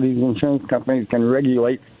and how these insurance companies can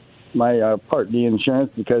regulate my Part D insurance,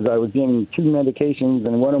 because I was getting two medications,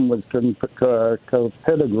 and one of them was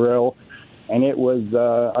clopidogrel, and it was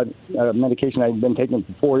a medication I'd been taking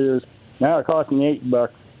for 4 years. Now it cost me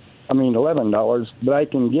 $11, but I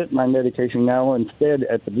can get my medication now instead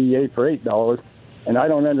at the VA for $8, and I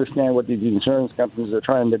don't understand what these insurance companies are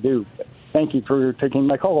trying to do. Thank you for taking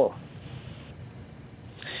my call.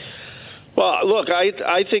 Well, look,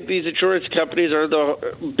 I think these insurance companies are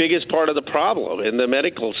the biggest part of the problem in the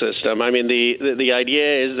medical system. I mean, the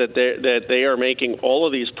idea is that they are making all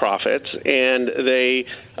of these profits, and they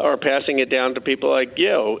are passing it down to people like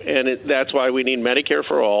you. And that's why we need Medicare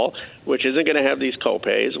for all, which isn't going to have these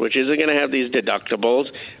copays, which isn't going to have these deductibles,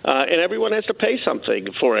 and everyone has to pay something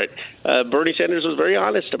for it. Bernie Sanders was very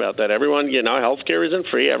honest about that. Everyone, health care isn't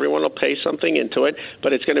free. Everyone will pay something into it,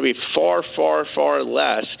 but it's going to be far, far, far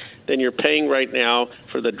less than you're paying right now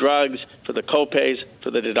for the drugs, for the copays,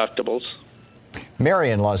 for the deductibles.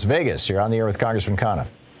 Mary in Las Vegas, you're on the air with Congressman Khanna.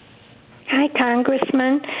 Hi,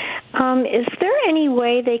 Congressman. Is there any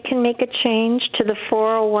way they can make a change to the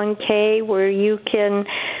 401k where you can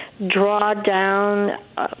draw down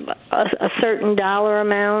a certain dollar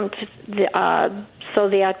amount so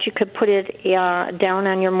that you could put it down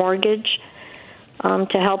on your mortgage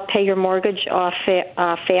to help pay your mortgage off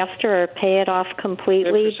faster or pay it off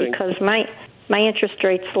completely? Because my interest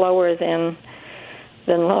rate's lower than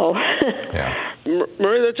low. Yeah.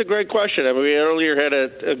 Marie, that's a great question. I mean, we earlier had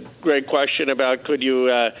a great question about could you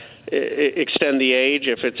extend the age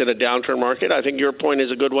if it's in a downturn market. I think your point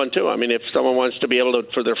is a good one, too. I mean, if someone wants to be able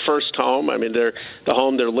to, for their first home, I mean, the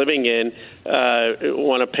home they're living in,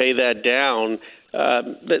 want to pay that down,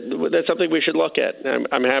 that's something we should look at.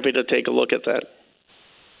 I'm happy to take a look at that.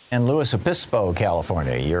 And Luis Obispo,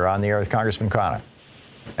 California, you're on the air with Congressman Khanna.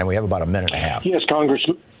 And we have about a minute and a half. Yes,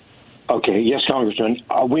 Congressman. Okay, yes, Congressman.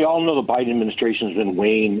 We all know the Biden administration has been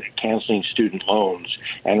weighing canceling student loans,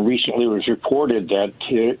 and recently it was reported that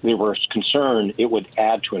there was concern it would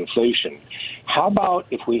add to inflation. How about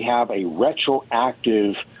if we have a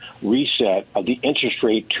retroactive reset of the interest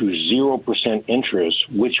rate to 0% interest,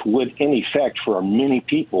 which would, in effect, for many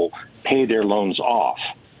people, pay their loans off?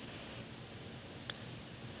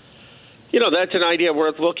 You know, that's an idea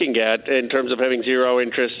worth looking at in terms of having zero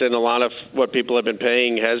interest, and a lot of what people have been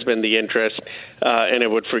paying has been the interest, and it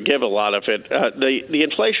would forgive a lot of it. The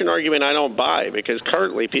inflation argument I don't buy, because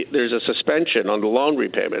currently there's a suspension on the loan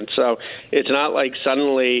repayment. So it's not like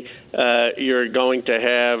suddenly you're going to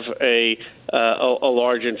have a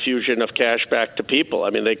large infusion of cash back to people.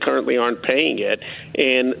 I mean, they currently aren't paying it,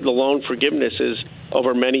 and the loan forgiveness is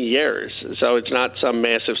over many years. So it's not some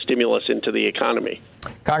massive stimulus into the economy.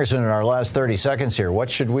 Congressman, in our last 30 seconds here, what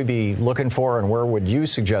should we be looking for, and where would you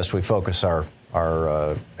suggest we focus our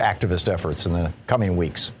activist efforts in the coming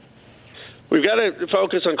weeks? We've got to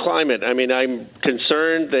focus on climate. I mean, I'm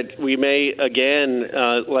concerned that we may, again,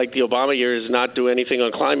 like the Obama years, not do anything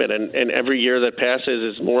on climate. And every year that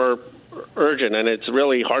passes is more urgent, and it's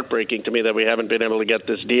really heartbreaking to me that we haven't been able to get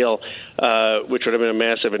this deal, which would have been a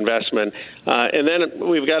massive investment. And then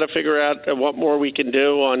we've got to figure out what more we can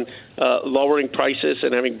do on lowering prices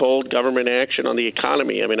and having bold government action on the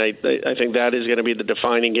economy. I mean, I think that is going to be the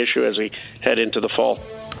defining issue as we head into the fall.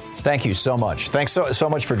 Thank you so much. Thanks so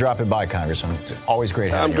much for dropping by, Congressman. It's always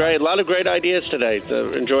great having you. I'm great. A lot of great ideas today.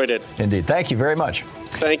 Enjoyed it. Indeed. Thank you very much.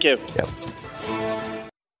 Thank you. Yep.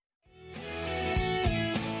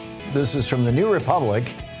 This is from the New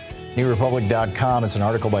Republic, newrepublic.com. It's an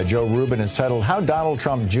article by Joe Rubin. It's titled, How Donald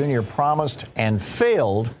Trump Jr. Promised and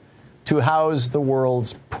Failed to House the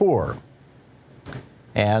World's Poor.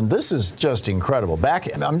 And this is just incredible.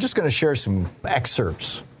 I'm just going to share some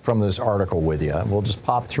excerpts from this article with you. We'll just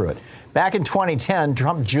pop through it. Back in 2010,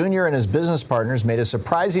 Trump Jr. and his business partners made a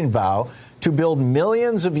surprising vow to build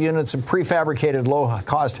millions of units of prefabricated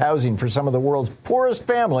low-cost housing for some of the world's poorest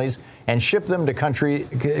families and ship them to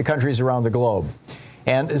countries around the globe.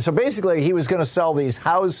 And so basically, he was going to sell these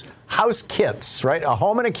house kits, right? A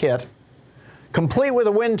home and a kit, complete with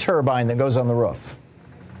a wind turbine that goes on the roof.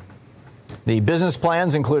 The business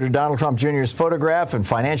plans included Donald Trump Jr.'s photograph and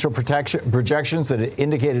financial projections that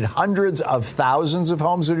indicated hundreds of thousands of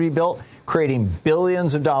homes would be built, creating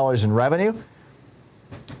billions of dollars in revenue.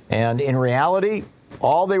 And in reality,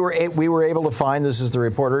 all we were able to find, this is the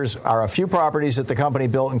reporters, are a few properties that the company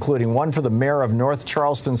built, including one for the mayor of North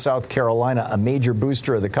Charleston, South Carolina, a major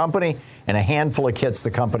booster of the company, and a handful of kits the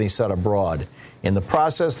company sent abroad. In the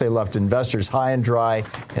process, they left investors high and dry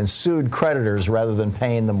and sued creditors rather than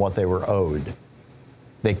paying them what they were owed.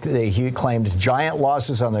 He claimed giant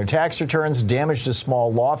losses on their tax returns, damaged a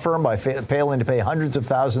small law firm by failing to pay hundreds of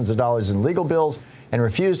thousands of dollars in legal bills, and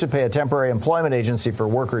refused to pay a temporary employment agency for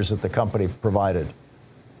workers that the company provided.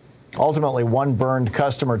 Ultimately, one burned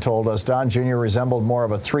customer told us Don Jr. resembled more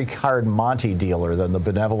of a three-card Monte dealer than the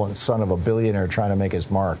benevolent son of a billionaire trying to make his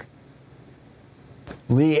mark.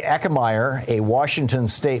 Lee Eckemeyer, a Washington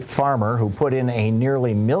state farmer who put in a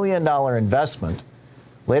nearly $1 million investment,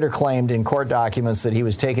 later claimed in court documents that he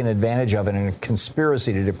was taken advantage of in a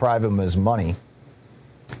conspiracy to deprive him of his money.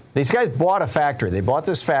 These guys bought a factory. They bought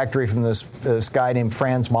this factory from this guy named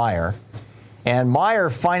Franz Meyer, and Meyer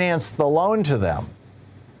financed the loan to them.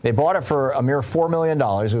 They bought it for a mere $4 million.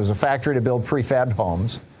 It was a factory to build prefab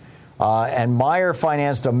homes. And Meyer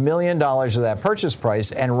financed $1 million of that purchase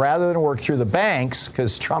price. And rather than work through the banks,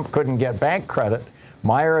 because Trump couldn't get bank credit,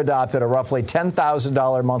 Meyer adopted a roughly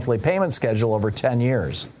 $10,000 monthly payment schedule over 10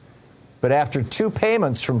 years. But after 2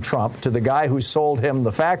 payments from Trump to the guy who sold him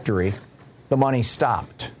the factory, the money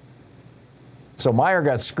stopped. So Meyer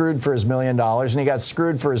got screwed for his $1 million, and he got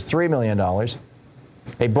screwed for his $3 million.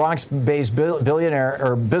 A Bronx-based billionaire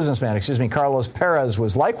or businessman, Carlos Perez,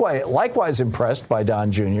 was likewise impressed by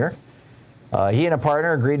Don Jr. He and a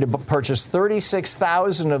partner agreed to purchase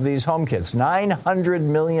 36,000 of these home kits, $900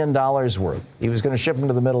 million worth. He was going to ship them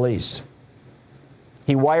to the Middle East.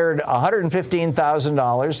 He wired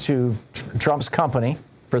 $115,000 to Trump's company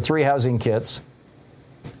for 3 housing kits,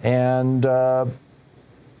 and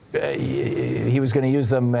he was going to use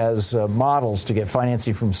them as models to get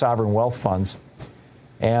financing from sovereign wealth funds.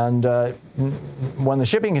 And when the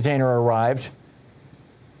shipping container arrived,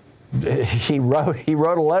 he wrote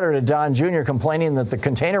a letter to Don Jr. complaining that the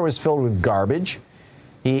container was filled with garbage.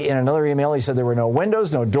 In another email, he said there were no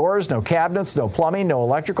windows, no doors, no cabinets, no plumbing, no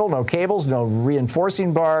electrical, no cables, no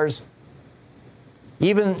reinforcing bars.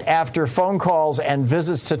 Even after phone calls and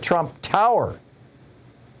visits to Trump Tower,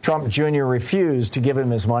 Trump Jr. refused to give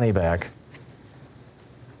him his money back.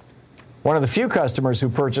 One of the few customers who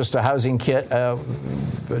purchased a housing kit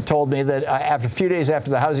told me that a few days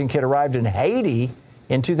after the housing kit arrived in Haiti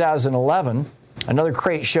in 2011, another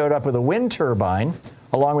crate showed up with a wind turbine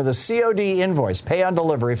along with a COD invoice, pay on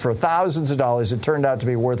delivery, for thousands of dollars. It turned out to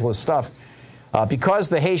be worthless stuff. Because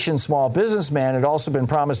the Haitian small businessman had also been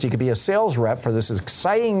promised he could be a sales rep for this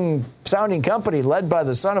exciting-sounding company led by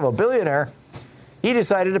the son of a billionaire, he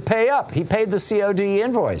decided to pay up. He paid the COD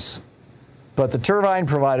invoice. But the turbine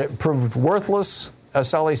proved worthless, as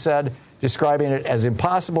Sully said, describing it as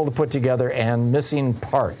impossible to put together and missing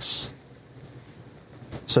parts.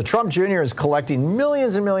 So Trump Jr. is collecting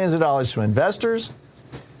millions and millions of dollars from investors,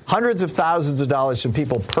 hundreds of thousands of dollars from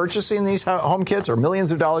people purchasing these home kits, or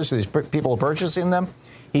millions of dollars from these people purchasing them.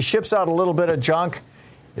 He ships out a little bit of junk.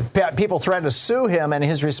 People threaten to sue him, and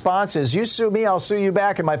his response is, you sue me, I'll sue you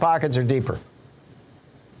back, and my pockets are deeper.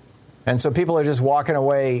 And so people are just walking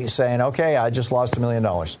away saying, okay, I just lost $1 million.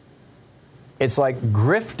 It's like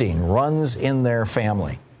grifting runs in their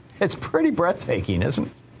family. It's pretty breathtaking, isn't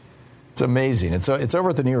it? It's amazing. It's over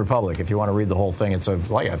at the New Republic if you want to read the whole thing. It's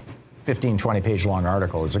like a 15, 20-page long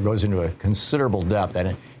article. It goes into a considerable depth,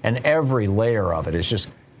 and every layer of it is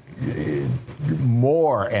just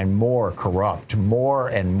more and more corrupt, more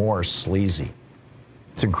and more sleazy.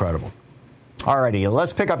 It's incredible. All righty,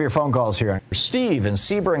 let's pick up your phone calls here. Steve in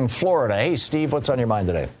Sebring, Florida. Hey, Steve, what's on your mind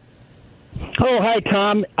today? Oh, hi,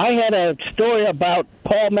 Tom. I had a story about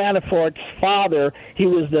Paul Manafort's father. He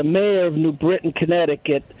was the mayor of New Britain,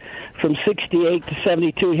 Connecticut, from 68 to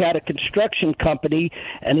 72. He had a construction company,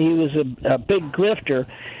 and he was a big grifter.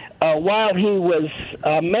 While he was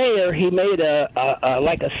mayor, he made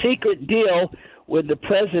a secret deal with the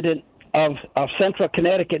president of Central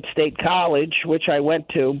Connecticut State College, which I went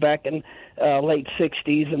to back in late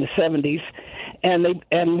 60s and the 70s.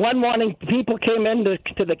 And one morning, people came into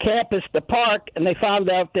the campus to park, and they found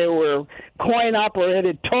out there were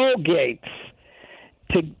coin-operated toll gates,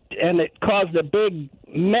 and it caused a big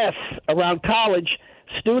mess around college.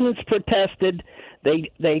 Students protested.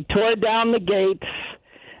 They tore down the gates.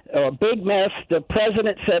 A big mess. The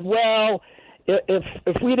president said, well,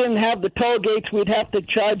 if we didn't have the toll gates, we'd have to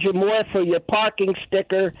charge you more for your parking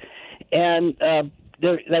sticker. And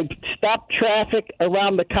they stopped traffic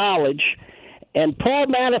around the college. And Paul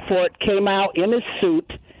Manafort came out in his suit,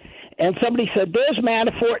 and somebody said, there's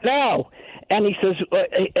Manafort now. And he says,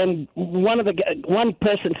 and one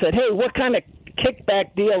person said, hey, what kind of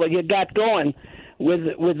kickback deal have you got going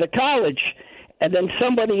with the college? And then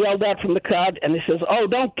somebody yelled out from the crowd, and he says, oh,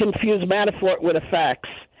 don't confuse Manafort with a fax.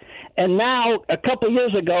 And now, a couple of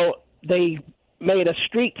years ago, they made a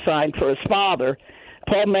street sign for his father,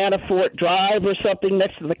 Paul Manafort Drive or something,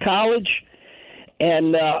 next to the college.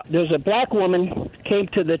 And there's a black woman came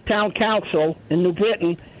to the town council in New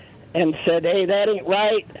Britain and said, hey, that ain't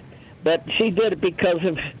right. But she did it because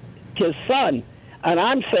of his son. And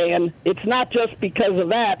I'm saying it's not just because of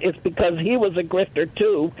that. It's because he was a grifter,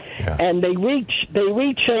 too. Yeah. And they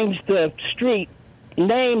rechanged the street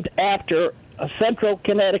named after a Central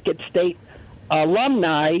Connecticut State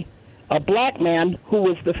alumni, a black man who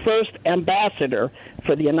was the first ambassador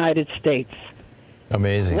for the United States.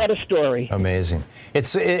 Amazing. What a story. Amazing.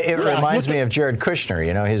 It reminds me of Jared Kushner.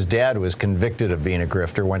 You know, his dad was convicted of being a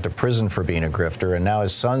grifter, went to prison for being a grifter, and now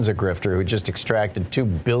his son's a grifter who just extracted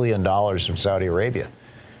 $2 billion from Saudi Arabia.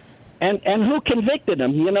 And who convicted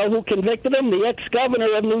him? You know who convicted him? The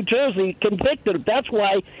ex-governor of New Jersey convicted him. That's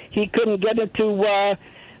why he couldn't get into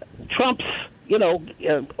Trump's,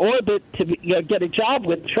 orbit to get a job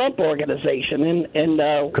with Trump organization in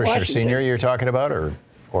Kushner Washington. Sr. you're talking about,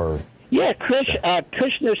 or? Yeah,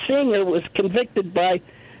 Kushner Sr. was convicted by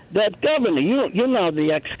that governor. You know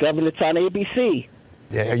the ex-governor. It's on ABC.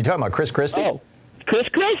 Yeah, are you talking about Chris Christie? Oh, Chris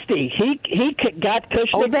Christie. He got Kushner.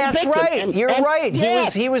 Oh, that's convicted. right. You're right.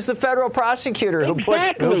 Yes. He was the federal prosecutor who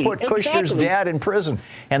put Kushner's dad in prison.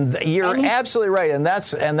 And you're absolutely right. And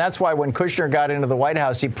that's why when Kushner got into the White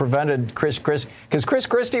House, he prevented Chris Christie, because Chris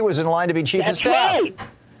Christie was in line to be chief of staff. Right.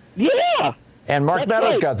 Yeah. And Mark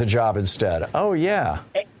Meadows right. got the job instead. Oh, yeah.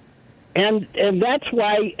 And that's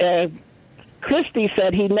why Christie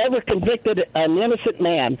said he never convicted an innocent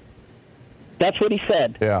man. That's what he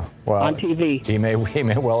said. Yeah, well, on TV. He may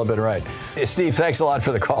well have been right. Hey, Steve, thanks a lot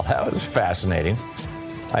for the call. That was fascinating.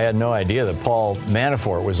 I had no idea that Paul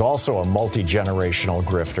Manafort was also a multi-generational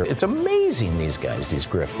grifter. It's amazing, these guys, these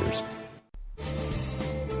grifters.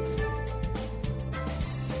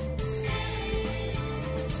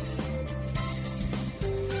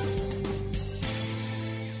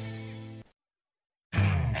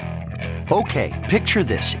 Okay, picture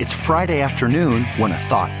this. It's Friday afternoon when a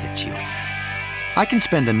thought hits you. I can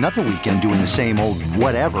spend another weekend doing the same old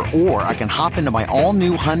whatever, or I can hop into my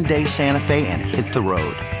all-new Hyundai Santa Fe and hit the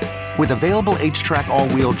road. With available H-Track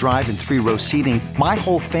all-wheel drive and 3-row seating, my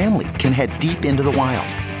whole family can head deep into the wild.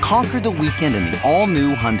 Conquer the weekend in the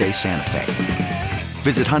all-new Hyundai Santa Fe.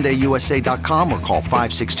 Visit HyundaiUSA.com or call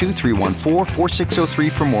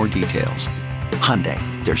 562-314-4603 for more details. Hyundai,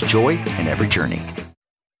 there's joy in every journey.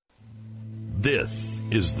 This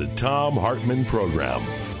is the Thom Hartmann Program.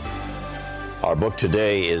 Our book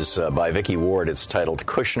today is by Vicki Ward. It's titled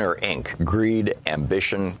Kushner, Inc., Greed,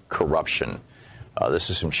 Ambition, Corruption.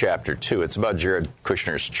 This is from Chapter 2. It's about Jared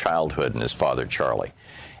Kushner's childhood and his father, Charlie.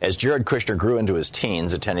 As Jared Kushner grew into his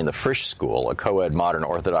teens, attending the Frisch School, a co-ed modern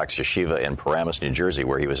Orthodox yeshiva in Paramus, New Jersey,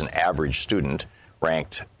 where he was an average student,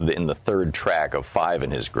 ranked in the third track of 5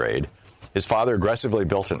 in his grade, his father aggressively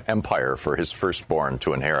built an empire for his firstborn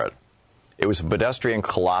to inherit. It was a pedestrian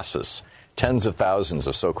colossus, tens of thousands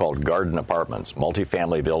of so-called garden apartments,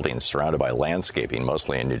 multifamily buildings surrounded by landscaping,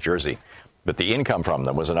 mostly in New Jersey. But the income from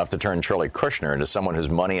them was enough to turn Charlie Kushner into someone whose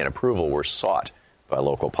money and approval were sought by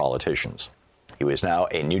local politicians. He was now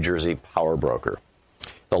a New Jersey power broker.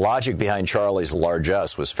 The logic behind Charlie's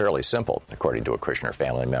largesse was fairly simple, according to a Kushner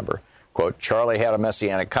family member. Quote, Charlie had a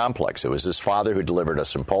messianic complex. It was his father who delivered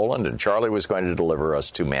us from Poland, and Charlie was going to deliver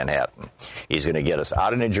us to Manhattan. He's going to get us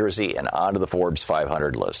out of New Jersey and onto the Forbes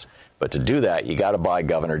 500 list. But to do that, you got to buy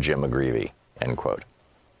Governor Jim McGreevey, end quote.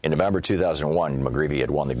 In November 2001, McGreevey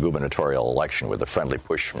had won the gubernatorial election with a friendly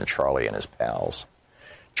push from Charlie and his pals.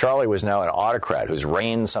 Charlie was now an autocrat whose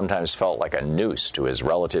reign sometimes felt like a noose to his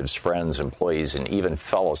relatives, friends, employees, and even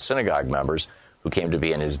fellow synagogue members who came to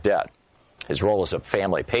be in his debt. His role as a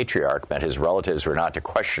family patriarch meant his relatives were not to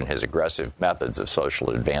question his aggressive methods of social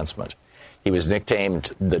advancement. He was nicknamed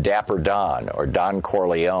the Dapper Don, or Don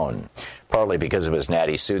Corleone, partly because of his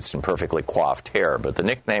natty suits and perfectly coiffed hair, but the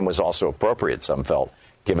nickname was also appropriate, some felt,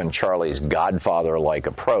 given Charlie's godfather-like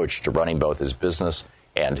approach to running both his business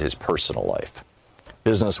and his personal life.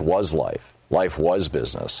 Business was life. Life was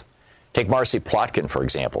business. Take Marcy Plotkin, for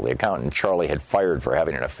example, the accountant Charlie had fired for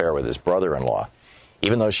having an affair with his brother-in-law.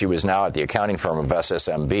 Even though she was now at the accounting firm of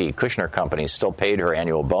SSMB, Kushner companies still paid her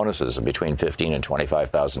annual bonuses of between $15,000 and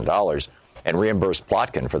 $25,000 and reimbursed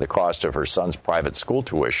Plotkin for the cost of her son's private school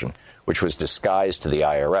tuition, which was disguised to the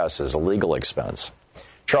IRS as a legal expense.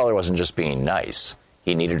 Charlie wasn't just being nice.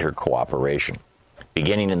 He needed her cooperation.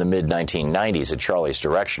 Beginning in the mid-1990s at Charlie's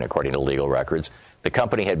direction, according to legal records, the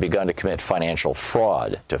company had begun to commit financial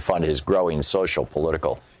fraud to fund his growing social,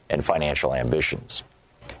 political, and financial ambitions.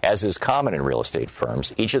 As is common in real estate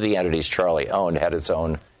firms, each of the entities Charlie owned had its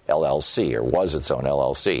own LLC, or was its own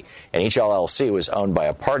LLC, and each LLC was owned by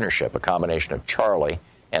a partnership, a combination of Charlie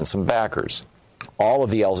and some backers. All of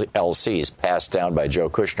the LLCs passed down by Joe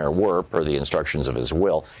Kushner were, per the instructions of his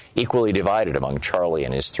will, equally divided among Charlie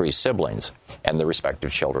and his 3 siblings and the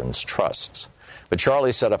respective children's trusts. But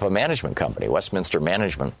Charlie set up a management company, Westminster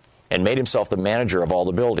Management, and made himself the manager of all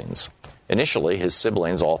the buildings. Initially, his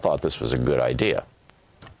siblings all thought this was a good idea.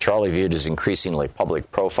 Charlie viewed his increasingly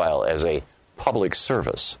public profile as a public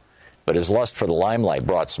service, but his lust for the limelight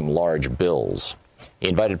brought some large bills. He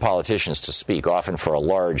invited politicians to speak, often for a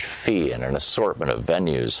large fee in an assortment of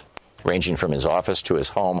venues, ranging from his office to his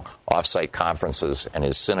home, off-site conferences, and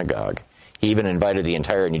his synagogue. He even invited the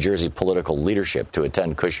entire New Jersey political leadership to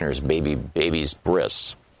attend Kushner's baby's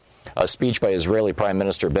bris. A speech by Israeli Prime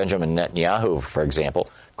Minister Benjamin Netanyahu, for example,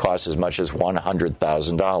 cost as much as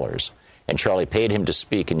 $100,000, and Charlie paid him to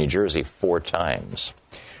speak in New Jersey 4 times.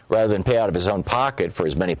 Rather than pay out of his own pocket for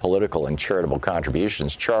his many political and charitable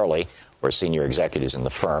contributions, Charlie, or senior executives in the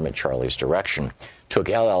firm at Charlie's direction, took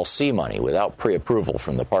LLC money without pre-approval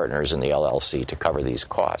from the partners in the LLC to cover these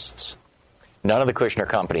costs. None of the Kushner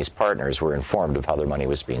Company's partners were informed of how their money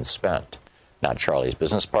was being spent. not Charlie's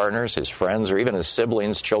business partners, his friends, or even his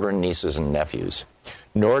siblings, children, nieces, and nephews.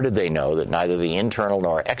 Nor did they know that neither the internal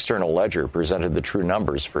nor external ledger presented the true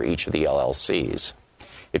numbers for each of the LLCs.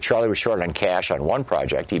 If Charlie was short on cash on one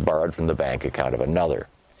project, he borrowed from the bank account of another.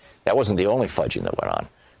 That wasn't the only fudging that went on.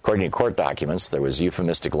 According to court documents, there was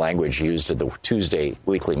euphemistic language used at the Tuesday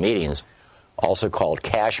weekly meetings, also called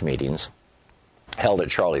cash meetings, held at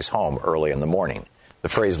Charlie's home early in the morning. The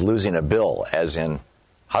phrase losing a bill, as in,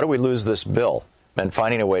 how do we lose this bill, meant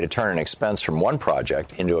finding a way to turn an expense from one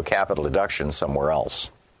project into a capital deduction somewhere else.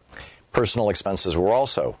 Personal expenses were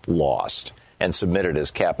also lost and submitted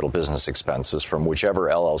as capital business expenses from whichever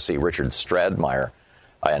LLC Richard Stradmeyer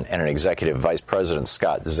and an executive vice president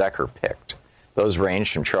Scott Zecker picked. Those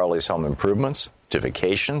ranged from Charlie's home improvements to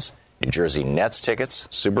vacations, New Jersey Nets tickets,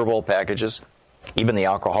 Super Bowl packages, even the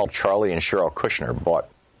alcohol Charlie and Cheryl Kushner bought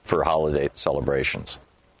for holiday celebrations.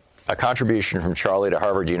 A contribution from Charlie to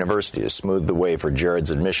Harvard University to smooth the way for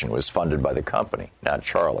Jared's admission was funded by the company, not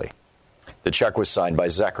Charlie. The check was signed by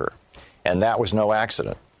Zecker, and that was no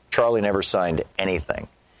accident. Charlie never signed anything.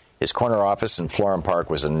 His corner office in Florham Park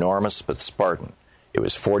was enormous but Spartan. It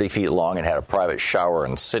was 40 feet long and had a private shower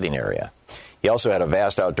and sitting area. He also had a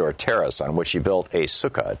vast outdoor terrace on which he built a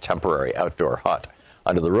sukkah, a temporary outdoor hut,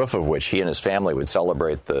 under the roof of which he and his family would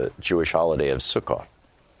celebrate the Jewish holiday of Sukkot.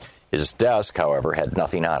 His desk, however, had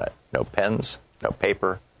nothing on it. No pens, no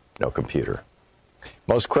paper, no computer.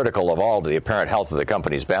 Most critical of all to the apparent health of the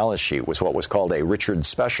company's balance sheet was what was called a Richard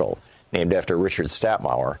Special, named after Richard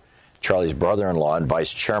Stadtmauer, Charlie's brother-in-law and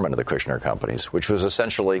vice chairman of the Kushner Companies, which was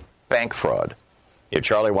essentially bank fraud. If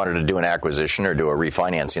Charlie wanted to do an acquisition or do a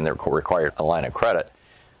refinancing that required a line of credit,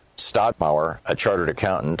 Stadtmauer, a chartered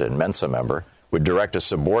accountant and Mensa member, would direct a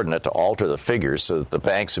subordinate to alter the figures so that the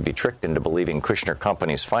banks would be tricked into believing Kushner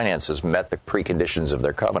Companies' finances met the preconditions of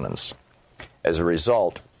their covenants. As a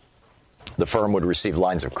result, the firm would receive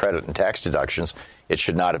lines of credit and tax deductions it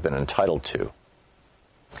should not have been entitled to.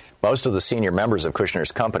 Most of the senior members of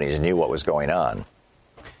Kushner's companies knew what was going on.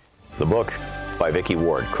 The book by Vicki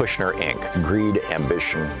Ward, Kushner, Inc., Greed,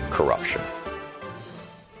 Ambition, Corruption.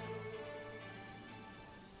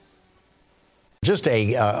 Just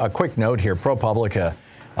a quick note here. ProPublica,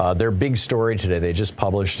 their big story today, they just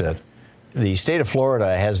published it. The state of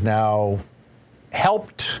Florida has now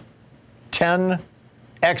helped 10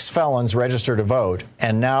 ex-felons register to vote,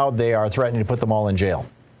 and now they are threatening to put them all in jail.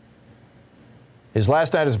 His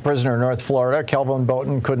last night as a prisoner in North Florida, Kelvin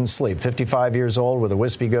Boughton couldn't sleep. 55 years old with a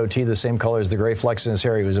wispy goatee, the same color as the gray flecks in his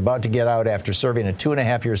hair. He was about to get out after serving a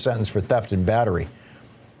 2.5-year sentence for theft and battery.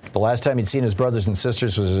 The last time he'd seen his brothers and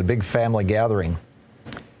sisters was at a big family gathering.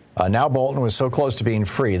 Now Bolton was so close to being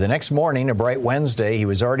free. The next morning, a bright Wednesday, he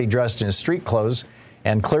was already dressed in his street clothes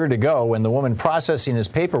and cleared to go when the woman processing his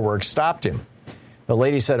paperwork stopped him. The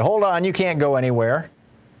lady said, "Hold on, you can't go anywhere."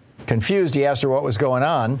 Confused, he asked her what was going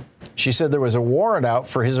on. She said there was a warrant out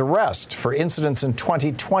for his arrest for incidents in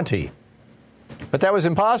 2020. But that was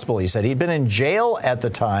impossible, he said. He'd been in jail at the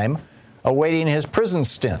time, awaiting his prison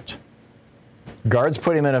stint. Guards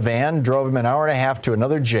put him in a van, drove him an hour and a half to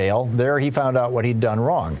another jail. There he found out what he'd done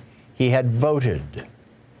wrong. He had voted.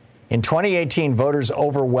 In 2018, voters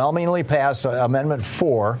overwhelmingly passed Amendment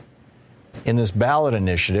 4 in this ballot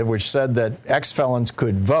initiative, which said that ex-felons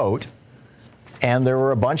could vote. And there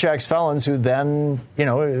were a bunch of ex-felons who then,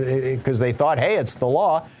 because they thought, hey, it's the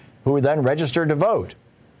law, who then registered to vote.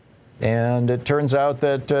 And it turns out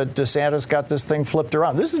that DeSantis got this thing flipped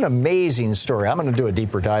around. This is an amazing story. I'm going to do a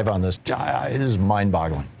deeper dive on this. It is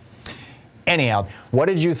mind-boggling. Anyhow, what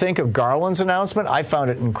did you think of Garland's announcement? I found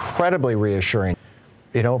it incredibly reassuring.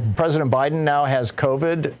 President Biden now has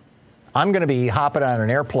COVID. I'm going to be hopping on an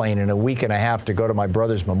airplane in a week and a half to go to my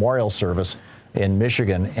brother's memorial service in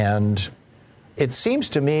Michigan. And it seems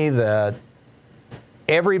to me that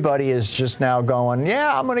everybody is just now going,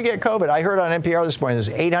 yeah, I'm going to get COVID. I heard on NPR this morning there's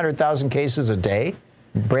 800,000 cases a day,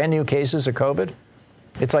 brand new cases of COVID.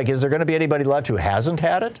 It's like, is there going to be anybody left who hasn't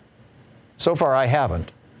had it? So far, I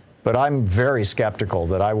haven't. But I'm very skeptical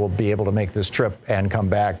that I will be able to make this trip and come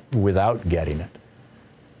back without getting it.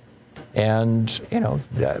 And,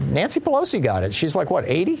 Nancy Pelosi got it. She's like,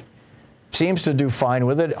 80? Seems to do fine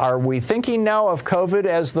with it. Are we thinking now of COVID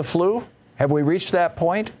as the flu? Have we reached that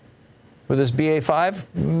point with this BA5?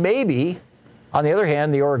 Maybe. On the other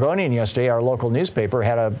hand, the Oregonian yesterday, our local newspaper,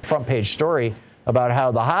 had a front page story about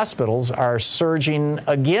how the hospitals are surging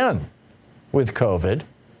again with COVID.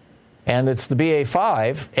 And it's the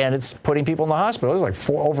BA5, and it's putting people in the hospital. There's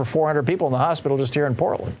like over 400 people in the hospital just here in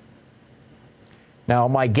Portland. Now,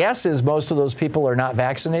 my guess is most of those people are not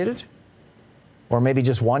vaccinated, or maybe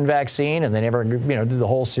just one vaccine, and they never, did the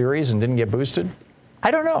whole series and didn't get boosted. I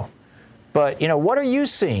don't know. But, what are you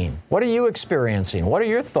seeing? What are you experiencing? What are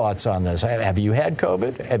your thoughts on this? Have you had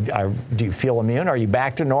COVID? Do you feel immune? Are you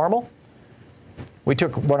back to normal? We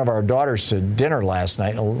took one of our daughters to dinner last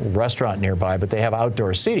night in a little restaurant nearby, but they have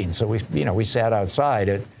outdoor seating, so we sat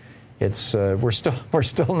outside. We're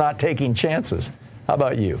still not taking chances. How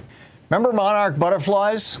about you? Remember monarch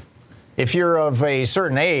butterflies? If you're of a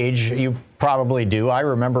certain age, you probably do. I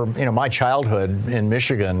remember, my childhood in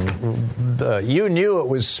Michigan. You knew it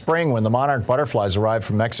was spring when the monarch butterflies arrived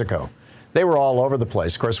from Mexico. They were all over the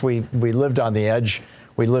place. Of course, we lived on the edge.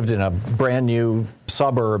 We lived in a brand new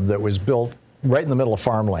suburb that was built right in the middle of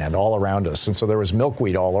farmland all around us, and so there was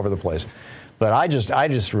milkweed all over the place. But I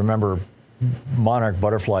just remember monarch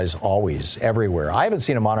butterflies always, everywhere. I haven't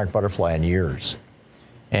seen a monarch butterfly in years.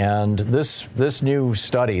 And this new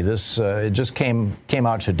study, it just came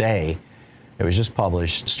out today. It was just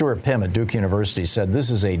published. Stuart Pym at Duke University said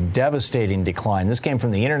this is a devastating decline. This came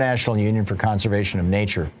from the International Union for Conservation of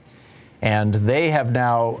Nature. And they have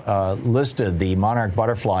now listed the monarch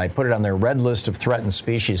butterfly, put it on their red list of threatened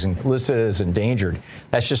species and listed it as endangered.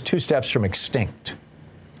 That's just 2 steps from extinct.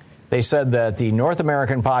 They said that the North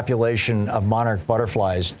American population of monarch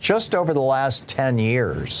butterflies just over the last 10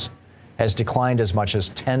 years has declined as much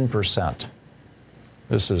as 10%.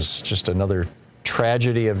 This is just another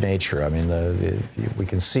tragedy of nature. I mean, we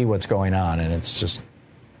can see what's going on, and it's just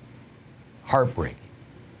heartbreaking.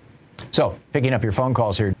 So, picking up your phone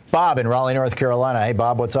calls here. Bob in Raleigh, North Carolina. Hey,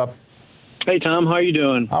 Bob, what's up? Hey, Tom, how are you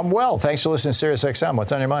doing? I'm well. Thanks for listening to Sirius XM.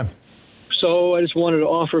 What's on your mind? So I just wanted to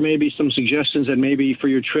offer maybe some suggestions that maybe for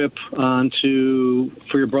your trip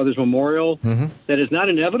for your brother's memorial, that is not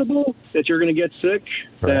inevitable that you're going to get sick.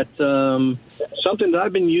 Right. That something that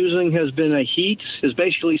I've been using has been is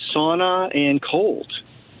basically sauna and cold,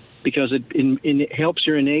 because it helps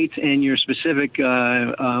your innate and your specific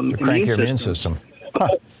crank your immune system.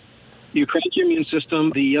 Huh. You crank your immune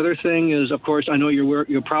system. The other thing is, of course, I know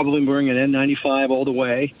you're probably wearing an N95 all the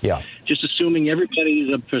way. Yeah. Just assuming everybody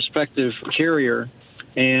is a prospective carrier.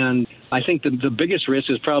 And I think the biggest risk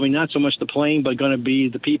is probably not so much the plane, but going to be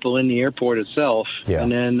the people in the airport itself. Yeah.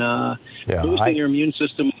 And then boosting your immune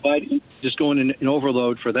system by just going in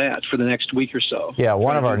overload for that for the next week or so. Yeah,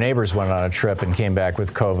 one of our neighbors went on a trip and came back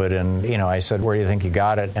with COVID. And, I said, where do you think you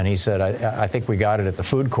got it? And he said, I think we got it at the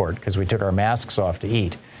food court because we took our masks off to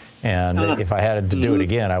eat. And if I had to do it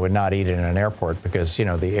again, I would not eat in an airport because,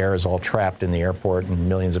 the air is all trapped in the airport and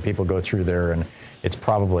millions of people go through there, and it's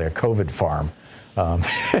probably a COVID farm.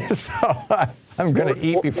 So I'm going to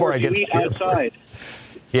eat before I get to the airport. Outside.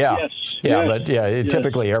 Yeah. Yes.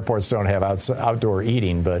 Typically airports don't have outdoor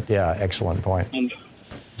eating, but excellent point.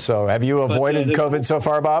 So have you avoided COVID so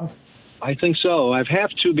far, Bob? I think so. I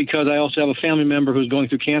have to, because I also have a family member who's going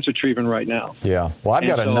through cancer treatment right now. Yeah. Well, I've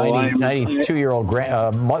got a 92-year-old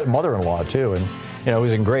mother-in-law, too, and,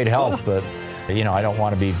 who's in great health, but, I don't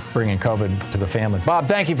want to be bringing COVID to the family. Bob,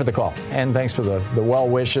 thank you for the call, and thanks for the well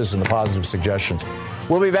wishes and the positive suggestions.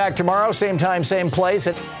 We'll be back tomorrow, same time, same place.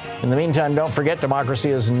 In the meantime, don't forget,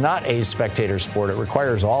 democracy is not a spectator sport. It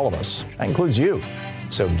requires all of us. That includes you.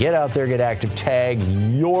 So get out there, get active, tag,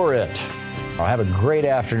 you're it. Have a great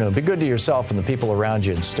afternoon. Be good to yourself and the people around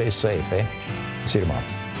you, and stay safe, See you tomorrow.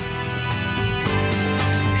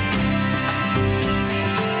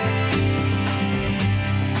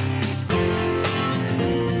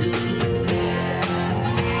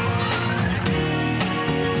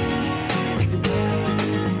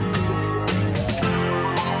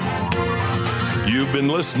 You've been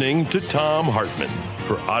listening to Thom Hartmann.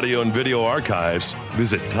 For audio and video archives,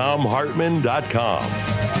 visit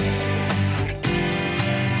ThomHartmann.com.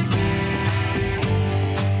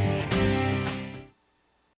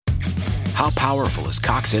 How powerful is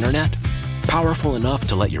Cox Internet? Powerful enough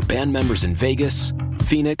to let your band members in Vegas,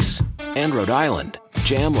 Phoenix, and Rhode Island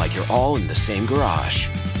jam like you're all in the same garage.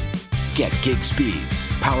 Get gig speeds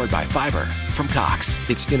powered by fiber from Cox.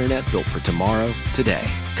 It's internet built for tomorrow, today.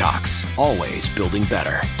 Cox, always building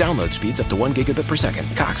better. Download speeds up to 1 gigabit per second.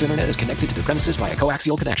 Cox Internet is connected to the premises via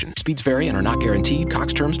coaxial connection. Speeds vary and are not guaranteed.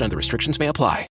 Cox terms and other restrictions may apply.